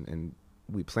upstairs, and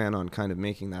we plan on kind of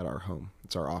making that our home.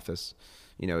 It's our office.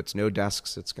 It's no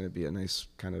desks. It's going to be a nice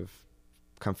kind of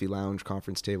comfy lounge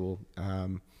conference table.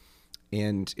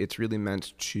 And it's really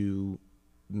meant to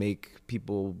make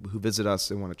people who visit us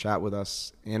and want to chat with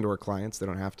us and or clients, they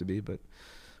don't have to be, but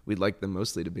we'd like them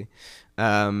mostly to be,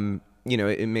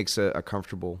 it makes a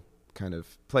comfortable kind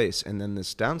of place. And then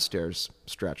this downstairs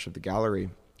stretch of the gallery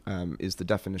is the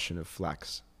definition of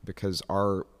flex, because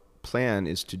our plan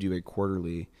is to do a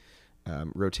quarterly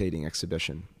rotating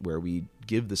exhibition where we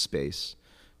give the space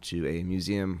to a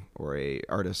museum or a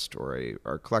artist or a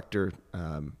art collector,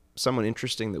 someone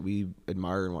interesting that we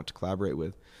admire and want to collaborate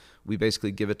with. We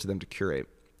basically give it to them to curate.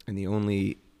 And the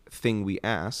only thing we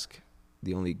ask,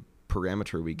 the only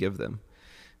parameter we give them,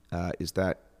 is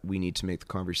that we need to make the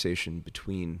conversation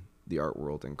between the art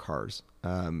world and cars.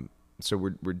 So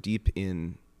we're deep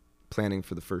in planning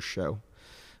for the first show,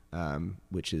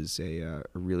 which is a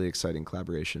really exciting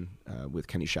collaboration with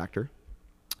Kenny Schachter.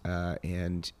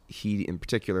 And he, in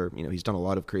particular, he's done a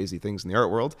lot of crazy things in the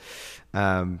art world.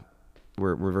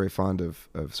 We're very fond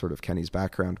of sort of Kenny's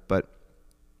background, but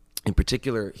in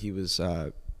particular, he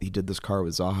did this car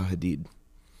with Zaha Hadid.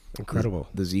 Incredible.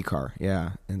 The Z car,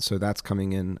 yeah. And so that's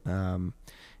coming in, and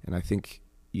I think,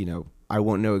 I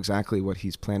won't know exactly what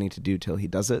he's planning to do till he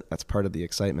does it. That's part of the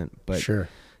excitement. But sure.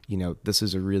 This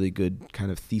is a really good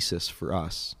kind of thesis for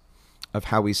us of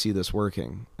how we see this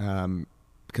working,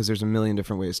 because there's a million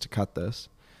different ways to cut this.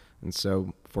 And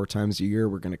so 4 times a year,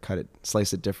 we're going to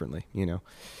slice it differently,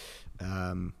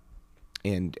 and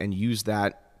use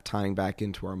that tying back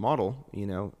into our model,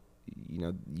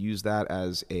 use that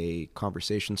as a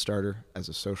conversation starter, as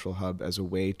a social hub, as a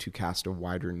way to cast a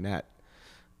wider net.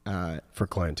 For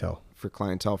clientele,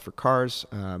 for cars.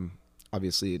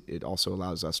 Obviously, it also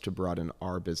allows us to broaden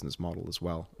our business model as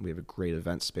well. We have a great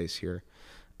event space here.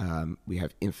 We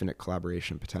have infinite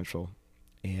collaboration potential.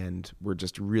 And we're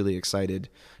just really excited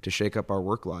to shake up our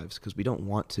work lives, because we don't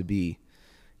want to be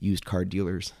used car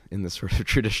dealers in the sort of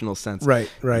traditional sense. Right.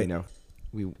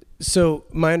 So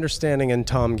my understanding, and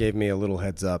Tom gave me a little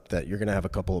heads up, that you're going to have a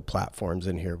couple of platforms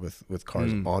in here with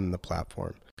cars on the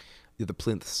platform. Yeah, the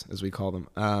plinths, as we call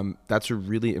them. That's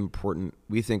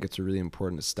we think it's a really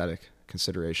important aesthetic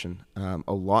consideration.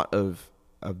 A lot of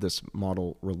this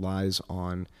model relies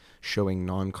on showing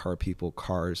non-car people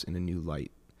cars in a new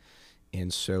light.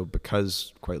 And so,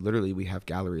 because quite literally we have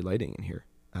gallery lighting in here,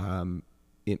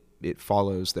 it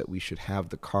follows that we should have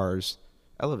the cars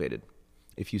elevated.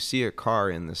 If you see a car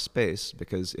in this space,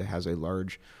 because it has a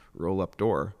large roll-up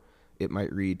door, it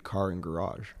might read car and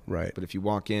garage. Right. But if you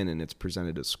walk in and it's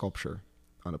presented as sculpture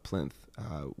on a plinth,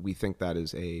 we think that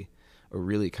is a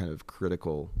really kind of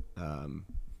critical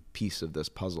piece of this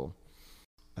puzzle.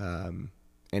 And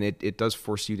it does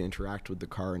force you to interact with the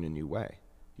car in a new way.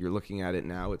 You're looking at it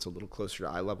now, it's a little closer to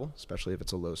eye level, especially if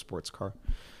it's a low sports car.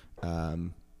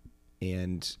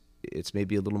 And it's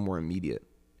maybe a little more immediate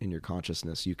in your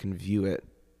consciousness. You can view it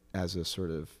as a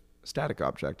sort of static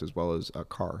object as well as a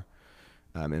car.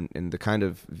 And the kind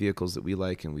of vehicles that we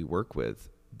like and we work with,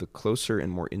 the closer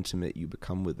and more intimate you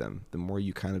become with them, the more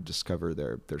you kind of discover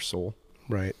their soul.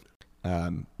 Right.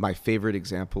 My favorite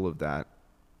example of that,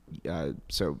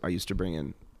 so I used to bring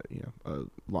in, a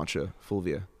Lancia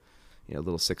Fulvia,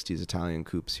 little 60s Italian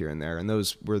coupes here and there. And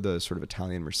those were the sort of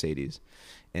Italian Mercedes.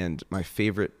 And my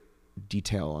favorite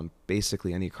detail on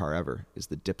basically any car ever is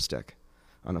the dipstick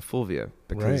on a Fulvia,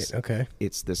 because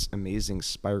it's this amazing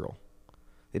spiral.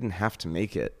 They didn't have to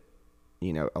make it,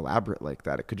 elaborate like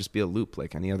that. It could just be a loop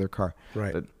like any other car.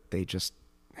 Right. But they just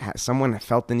someone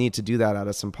felt the need to do that out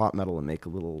of some pot metal and make a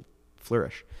little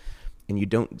flourish. And you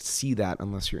don't see that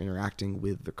unless you're interacting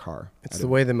with the car. It's the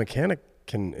way the mechanic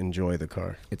can enjoy the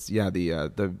car. It's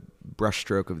the brush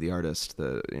stroke of the artist,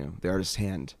 the artist's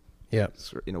hand. Yeah.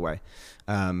 In a way.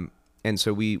 And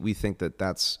so we think that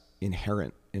that's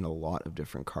inherent in a lot of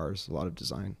different cars, a lot of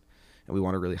design. And we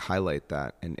want to really highlight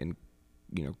that and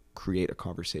create a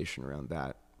conversation around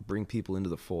that, bring people into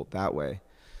the fold that way,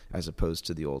 as opposed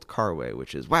to the old car way,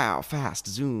 which is, wow, fast,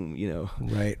 zoom,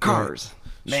 right, cars,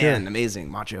 right. man, Sure.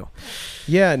 amazing, macho.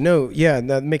 Yeah,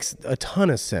 that makes a ton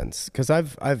of sense, because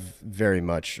I've very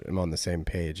much am on the same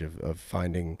page of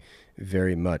finding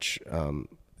very much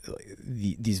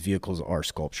these vehicles are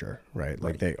sculpture, right?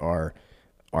 Like they are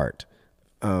art.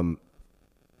 And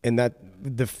that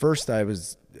the first I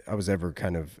was ever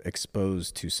kind of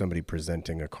exposed to somebody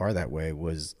presenting a car that way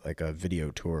was like a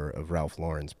video tour of Ralph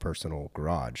Lauren's personal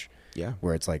garage. Yeah.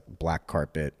 Where it's like black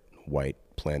carpet, white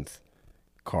plinth,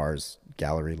 cars,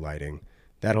 gallery lighting,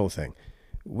 that whole thing.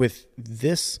 With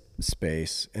this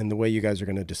space and the way you guys are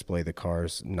going to display the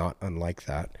cars, not unlike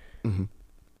that,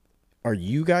 are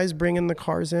you guys bringing the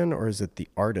cars in, or is it the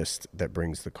artist that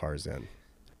brings the cars in?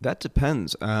 That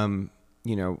depends.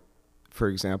 You know, for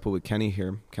example, with Kenny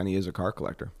here, Kenny is a car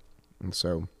collector. And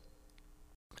so,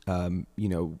 you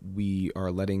know, we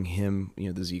are letting him, you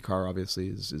know, the Z car obviously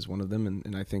is one of them.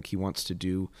 And I think he wants to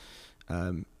do,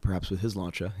 perhaps with his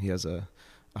Lancia, he has a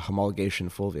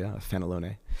homologation Fulvia, a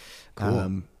Fenelone.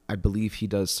 Cool. I believe he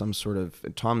does some sort of,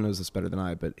 and Tom knows this better than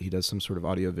I, but he does some sort of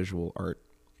audio-visual art.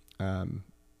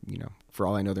 You know, for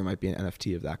all I know, there might be an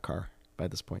NFT of that car by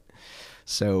this point.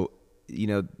 So, you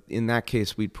know, in that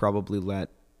case, we'd probably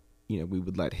we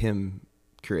would let him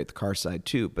curate the car side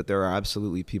too. But there are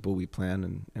absolutely people we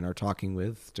plan and are talking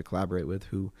with to collaborate with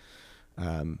who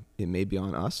it may be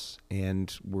on us.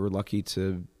 And we're lucky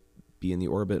to be in the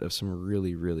orbit of some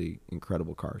really, really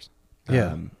incredible cars.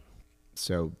 Yeah.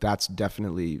 So that's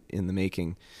definitely in the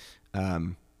making.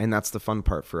 And that's the fun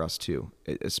part for us too,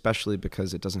 especially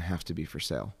because it doesn't have to be for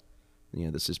sale. You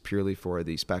know, this is purely for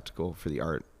the spectacle, for the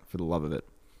art, for the love of it.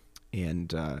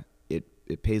 And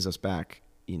it pays us back,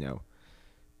 you know,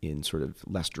 in sort of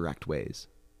less direct ways.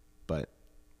 But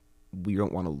we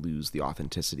don't want to lose the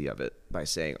authenticity of it by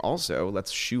saying, also,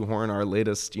 let's shoehorn our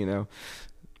latest, you know,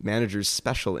 manager's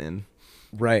special in.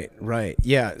 Right.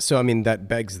 Yeah. So, I mean, that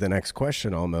begs the next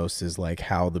question almost, is like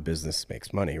how the business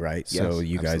makes money, right? Yes, so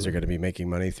you guys are going to be making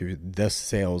money through the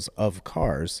sales of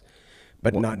cars,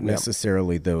 but not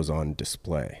necessarily those on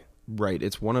display. Right.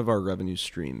 It's one of our revenue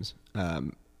streams.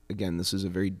 Again, this is a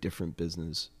very different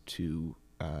business to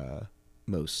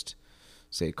most,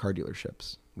 say, car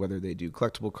dealerships, whether they do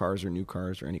collectible cars or new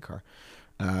cars or any car.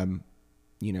 You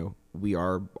know, we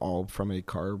are all from a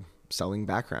car selling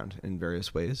background in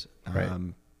various ways. Right.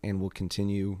 And we'll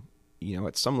continue, you know,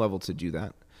 at some level to do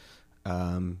that.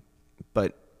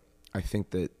 But I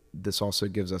think that this also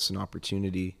gives us an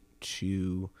opportunity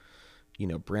to, you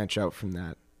know, branch out from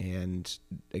that. And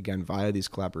again, via these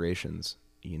collaborations,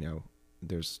 you know,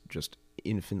 there's just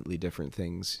infinitely different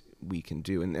things we can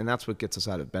do. And that's what gets us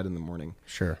out of bed in the morning.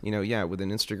 Sure. You know, yeah, with an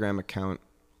Instagram account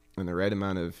and the right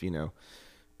amount of, you know,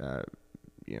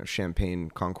 champagne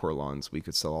Concours lawns, we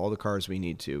could sell all the cars we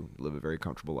need to live a very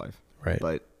comfortable life. Right.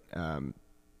 But,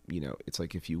 you know, it's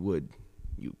like, if you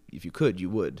could, you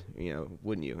would, you know,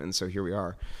 wouldn't you? And so here we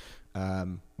are.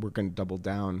 We're going to double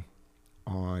down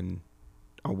on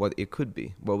what it could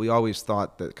be. Well, we always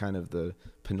thought that kind of the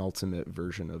penultimate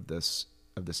version of this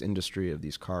industry, of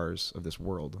these cars, of this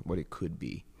world, what it could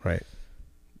be. Right.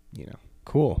 You know.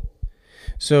 Cool.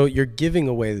 So you're giving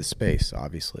away the space,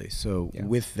 obviously. So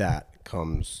with that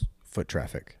comes foot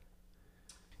traffic.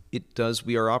 It does.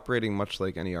 We are operating much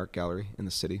like any art gallery in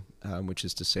the city, which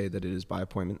is to say that it is by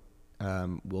appointment.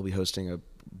 We'll be hosting a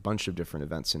bunch of different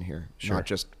events in here, Sure. Not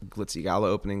just glitzy gala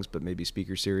openings, but maybe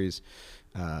speaker series,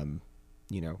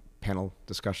 you know, panel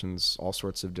discussions, all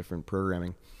sorts of different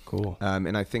programming. Cool.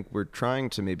 And I think we're trying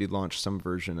to maybe launch some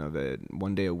version of it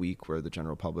one day a week where the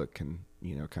general public can,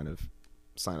 you know, kind of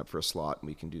sign up for a slot and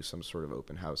we can do some sort of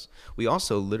open house. We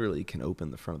also literally can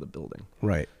open the front of the building.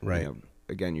 Right. You know,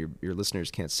 again, your listeners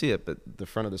can't see it, but the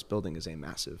front of this building is a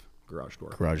massive garage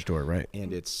door. Right.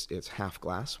 And it's half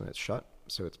glass when it's shut,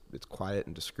 so it's quiet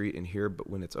and discreet in here. But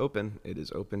when it's open, it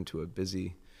is open to a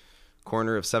busy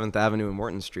corner of 7th Avenue and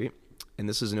Morton Street. And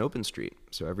this is an open street,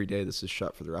 so every day this is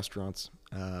shut for the restaurants.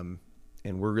 And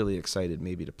we're really excited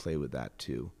maybe to play with that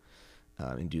too,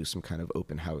 and do some kind of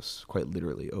open house, quite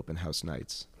literally open house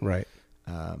nights. Right.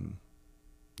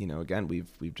 You know, again,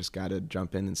 we've just got to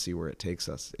jump in and see where it takes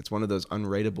us. It's one of those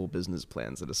unwritable business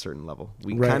plans at a certain level.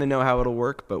 We kind of know how it'll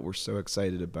work, but we're so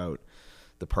excited about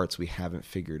the parts we haven't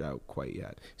figured out quite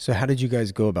yet. So how did you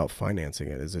guys go about financing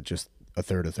it? Is it just a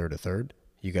third?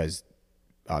 You guys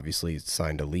obviously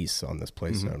signed a lease on this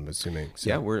place, I'm assuming. So.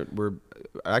 Yeah, we're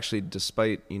actually,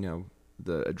 despite, you know,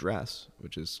 the address,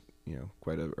 which is, you know,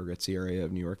 quite a ritzy area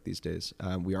of New York these days,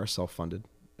 we are self-funded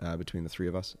between the three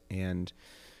of us. And,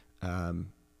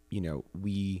 you know,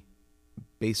 we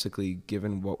basically,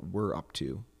 given what we're up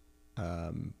to,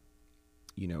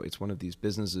 you know, it's one of these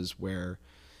businesses where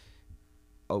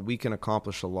we can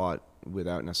accomplish a lot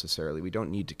without necessarily, we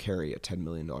don't need to carry a $10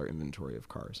 million inventory of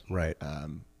cars. Right.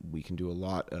 We can do a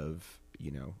lot of, you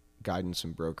know, guidance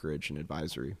and brokerage and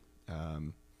advisory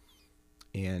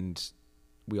And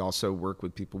we also work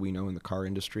with people we know in the car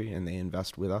industry, and they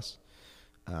invest with us.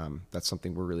 That's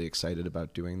something we're really excited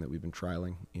about doing, that we've been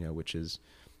trialing, which is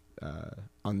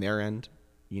on their end,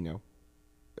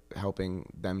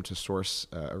 helping them to source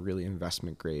a really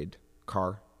investment grade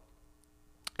car.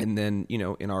 And then,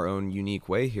 in our own unique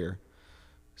way here,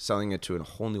 selling it to a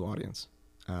whole new audience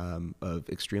of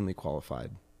extremely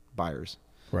qualified buyers.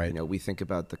 Right. We think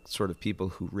about the sort of people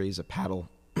who raise a paddle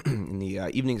in the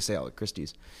evening sale at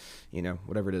Christie's,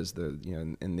 whatever it is,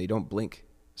 and they don't blink,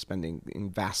 spending in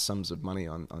vast sums of money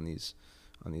on these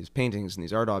paintings and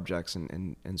these art objects,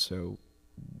 and so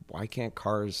why can't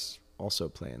cars also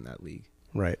play in that league?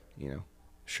 Right.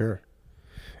 Sure.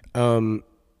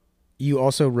 You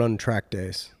also run track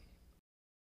days.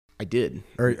 I did.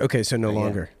 Okay, so no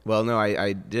longer. Well, no,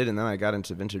 I did, and then I got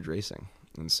into vintage racing,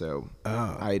 and so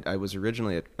I was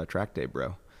originally a track day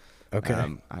bro.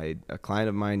 Okay. A client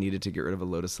of mine needed to get rid of a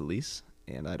Lotus Elise,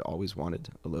 and I'd always wanted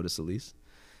a Lotus Elise,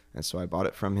 and so I bought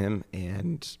it from him,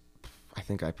 and I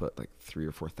think I put like 3,000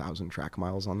 or 4,000 track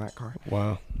miles on that car.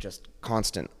 Wow. Just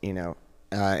constant,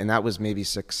 and that was maybe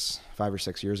 5 or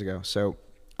 6 years ago. So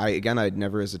I'd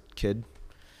never as a kid,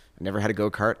 I never had a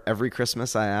go-kart. Every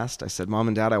Christmas I said, Mom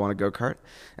and Dad, I want a go-kart.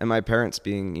 And my parents,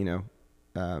 being,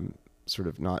 sort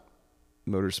of not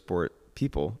motorsport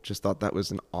people, just thought that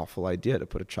was an awful idea to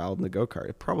put a child in a go-kart.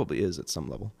 It probably is at some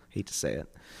level. Hate to say it.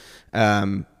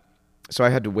 So I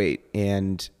had to wait,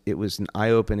 and it was an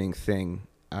eye-opening thing.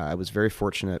 I was very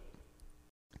fortunate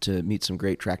to meet some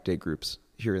great track day groups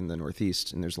here in the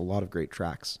Northeast, and there's a lot of great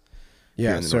tracks.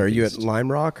 Yeah. So Northeast. Are you at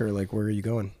Lime Rock, or like where are you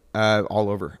going? All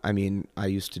over. I mean,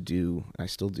 I still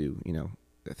do,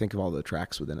 think of all the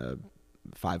tracks within a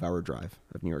 5-hour drive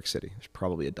of New York City. There's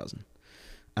probably a dozen.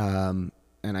 And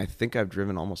I think I've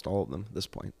driven almost all of them at this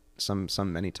point, some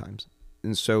many times.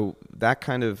 And so that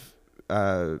kind of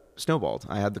snowballed.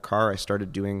 I had the car. I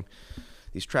started doing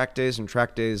these track days, and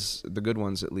track days, the good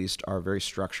ones at least, are very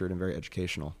structured and very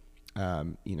educational.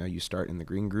 You start in the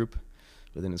green group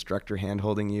with an instructor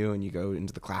hand-holding you, and you go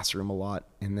into the classroom a lot.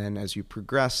 And then as you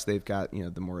progress, they've got,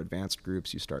 the more advanced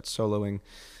groups. You start soloing,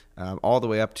 all the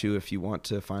way up to, if you want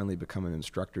to finally become an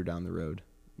instructor down the road,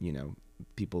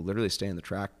 people literally stay in the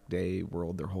track day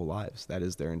world their whole lives. That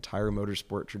is their entire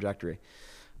motorsport trajectory.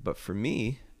 But for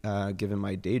me, given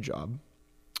my day job,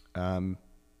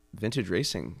 vintage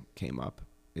racing came up.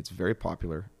 It's very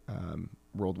popular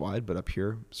worldwide, but up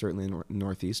here, certainly in the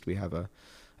Northeast, we have a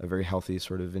very healthy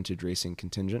sort of vintage racing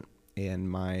contingent.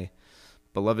 And my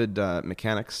beloved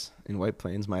mechanics in White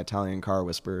Plains, my Italian car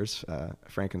whisperers,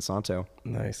 Frank and Santo.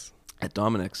 Nice. At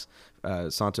Dominic's,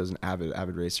 Santo's an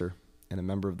avid racer and a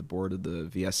member of the board of the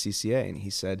VSCCA. And he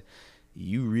said,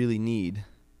 you really need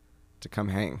to come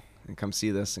hang and come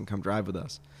see this and come drive with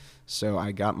us. So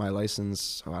I got my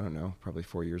license, I don't know, probably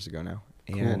 4 years ago now.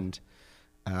 Cool. And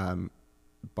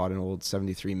bought an old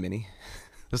 73 Mini.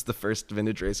 It was the first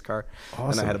vintage race car.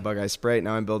 Awesome. And I had a Bug-Eye Sprite.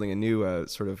 Now I'm building a new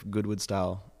sort of Goodwood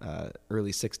style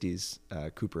early 60s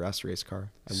Cooper S race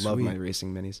car. I love my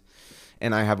racing minis.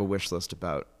 And I have a wish list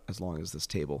about as long as this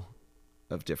table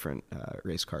of different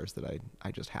race cars that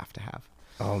I just have to have.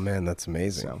 Oh man, that's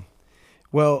amazing. So,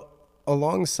 well,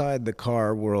 alongside the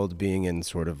car world being in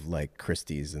sort of like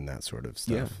Christie's and that sort of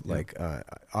stuff, like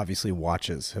obviously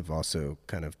watches have also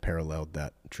kind of paralleled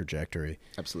that trajectory.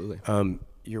 Absolutely.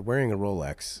 You're wearing a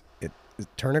Rolex. Is it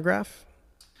Turnograph?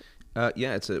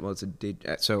 Yeah, it's a date.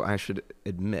 So I should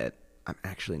admit, I'm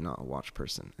actually not a watch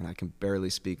person, and I can barely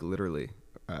speak literally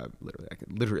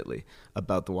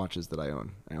about the watches that I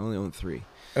own. I only own 3.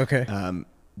 Okay.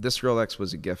 This Rolex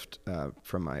was a gift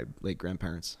from my late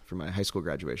grandparents for my high school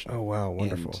graduation. Oh, wow.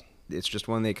 Wonderful. And it's just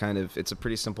one it's a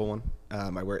pretty simple one.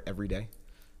 I wear it every day.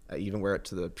 I even wear it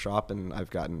to the shop, and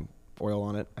I've gotten oil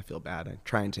on it. I feel bad. I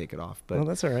try and take it off, but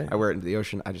that's all right. I wear it into the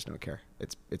ocean. I just don't care.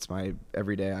 It's my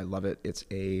everyday. I love it. It's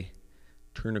a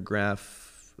Turnograph.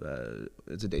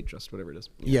 It's a Datejust, whatever it is.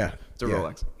 Yeah. It's a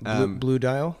Rolex. Blue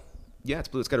dial? Yeah, it's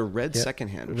blue. It's got a red second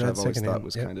hand, which I've always thought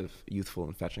was kind of youthful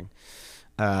and fetching.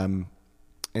 And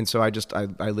so I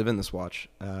live in this watch.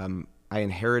 I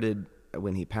inherited,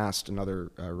 when he passed,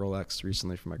 another Rolex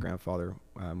recently from my grandfather,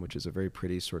 which is a very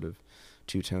pretty sort of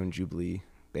two-tone Jubilee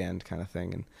band kind of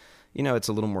thing. And, it's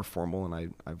a little more formal,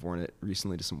 and I've worn it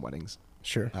recently to some weddings.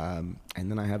 Sure. And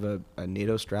then I have a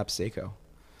NATO strap Seiko.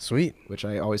 Sweet. Which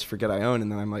I always forget I own,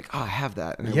 and then I'm like, oh, I have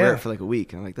that. And I wear it for like a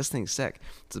week, and I'm like, this thing's sick.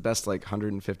 It's the best like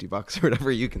 $150 or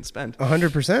whatever you can spend.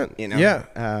 100%.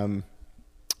 Yeah.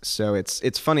 So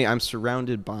it's funny. I'm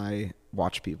surrounded by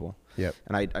watch people. Yep.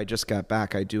 And I just got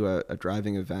back. I do a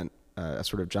driving event, a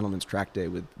sort of gentleman's track day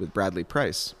with Bradley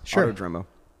Price, sure. Autodromo.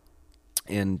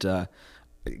 And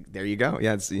there you go.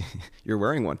 Yeah, you're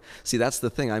wearing one. See, that's the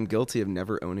thing. I'm guilty of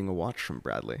never owning a watch from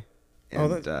Bradley.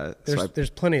 And, there's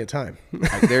plenty of time.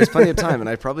 There's plenty of time, and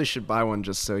I probably should buy one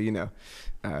just so you know.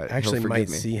 I actually might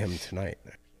see him tonight.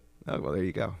 Oh well, there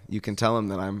you go. You can tell him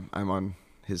that I'm on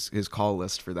his call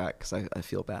list for that because I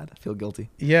feel bad. I feel guilty.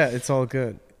 Yeah, it's all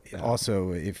good.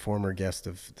 Also, a former guest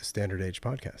of the Standard Age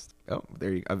podcast. Oh,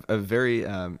 there you go. A very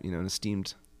an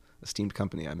esteemed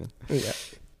company I'm in. Yeah.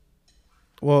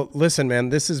 Well, listen, man,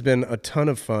 this has been a ton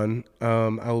of fun.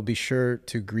 I will be sure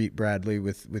to greet Bradley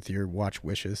with your watch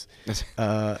wishes.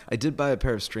 I did buy a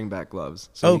pair of stringback gloves.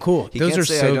 So cool. Those are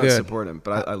so good. I don't support him,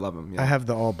 but I love them. Yeah. I have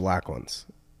the all black ones.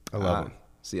 I love them.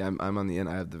 See, I'm on the end.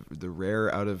 I have the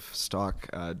rare out of stock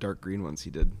dark green ones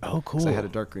he did. Oh, cool. I had a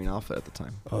dark green Alpha at the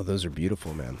time. Oh, those are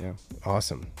beautiful, man. Yeah.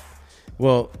 Awesome.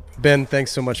 Well, Ben,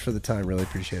 thanks so much for the time. Really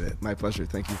appreciate it. My pleasure.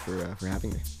 Thank you for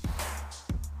having me.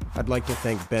 I'd like to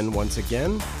thank Ben once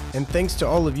again, and thanks to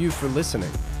all of you for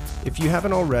listening. If you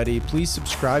haven't already, please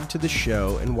subscribe to the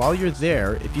show, and while you're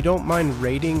there, if you don't mind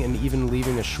rating and even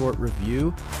leaving a short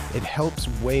review, it helps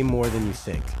way more than you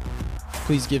think.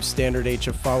 Please give Standard H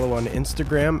a follow on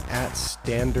Instagram at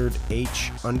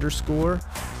standardh_,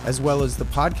 as well as the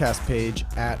podcast page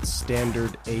at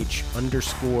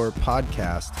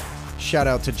standardh_podcast. Shout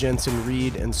out to Jensen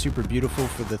Reed and Super Beautiful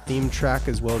for the theme track,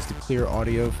 as well as the clear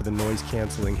audio for the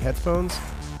noise-canceling headphones.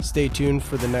 Stay tuned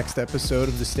for the next episode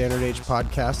of the Standard Age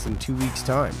podcast in 2 weeks'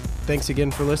 time. Thanks again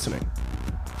for listening.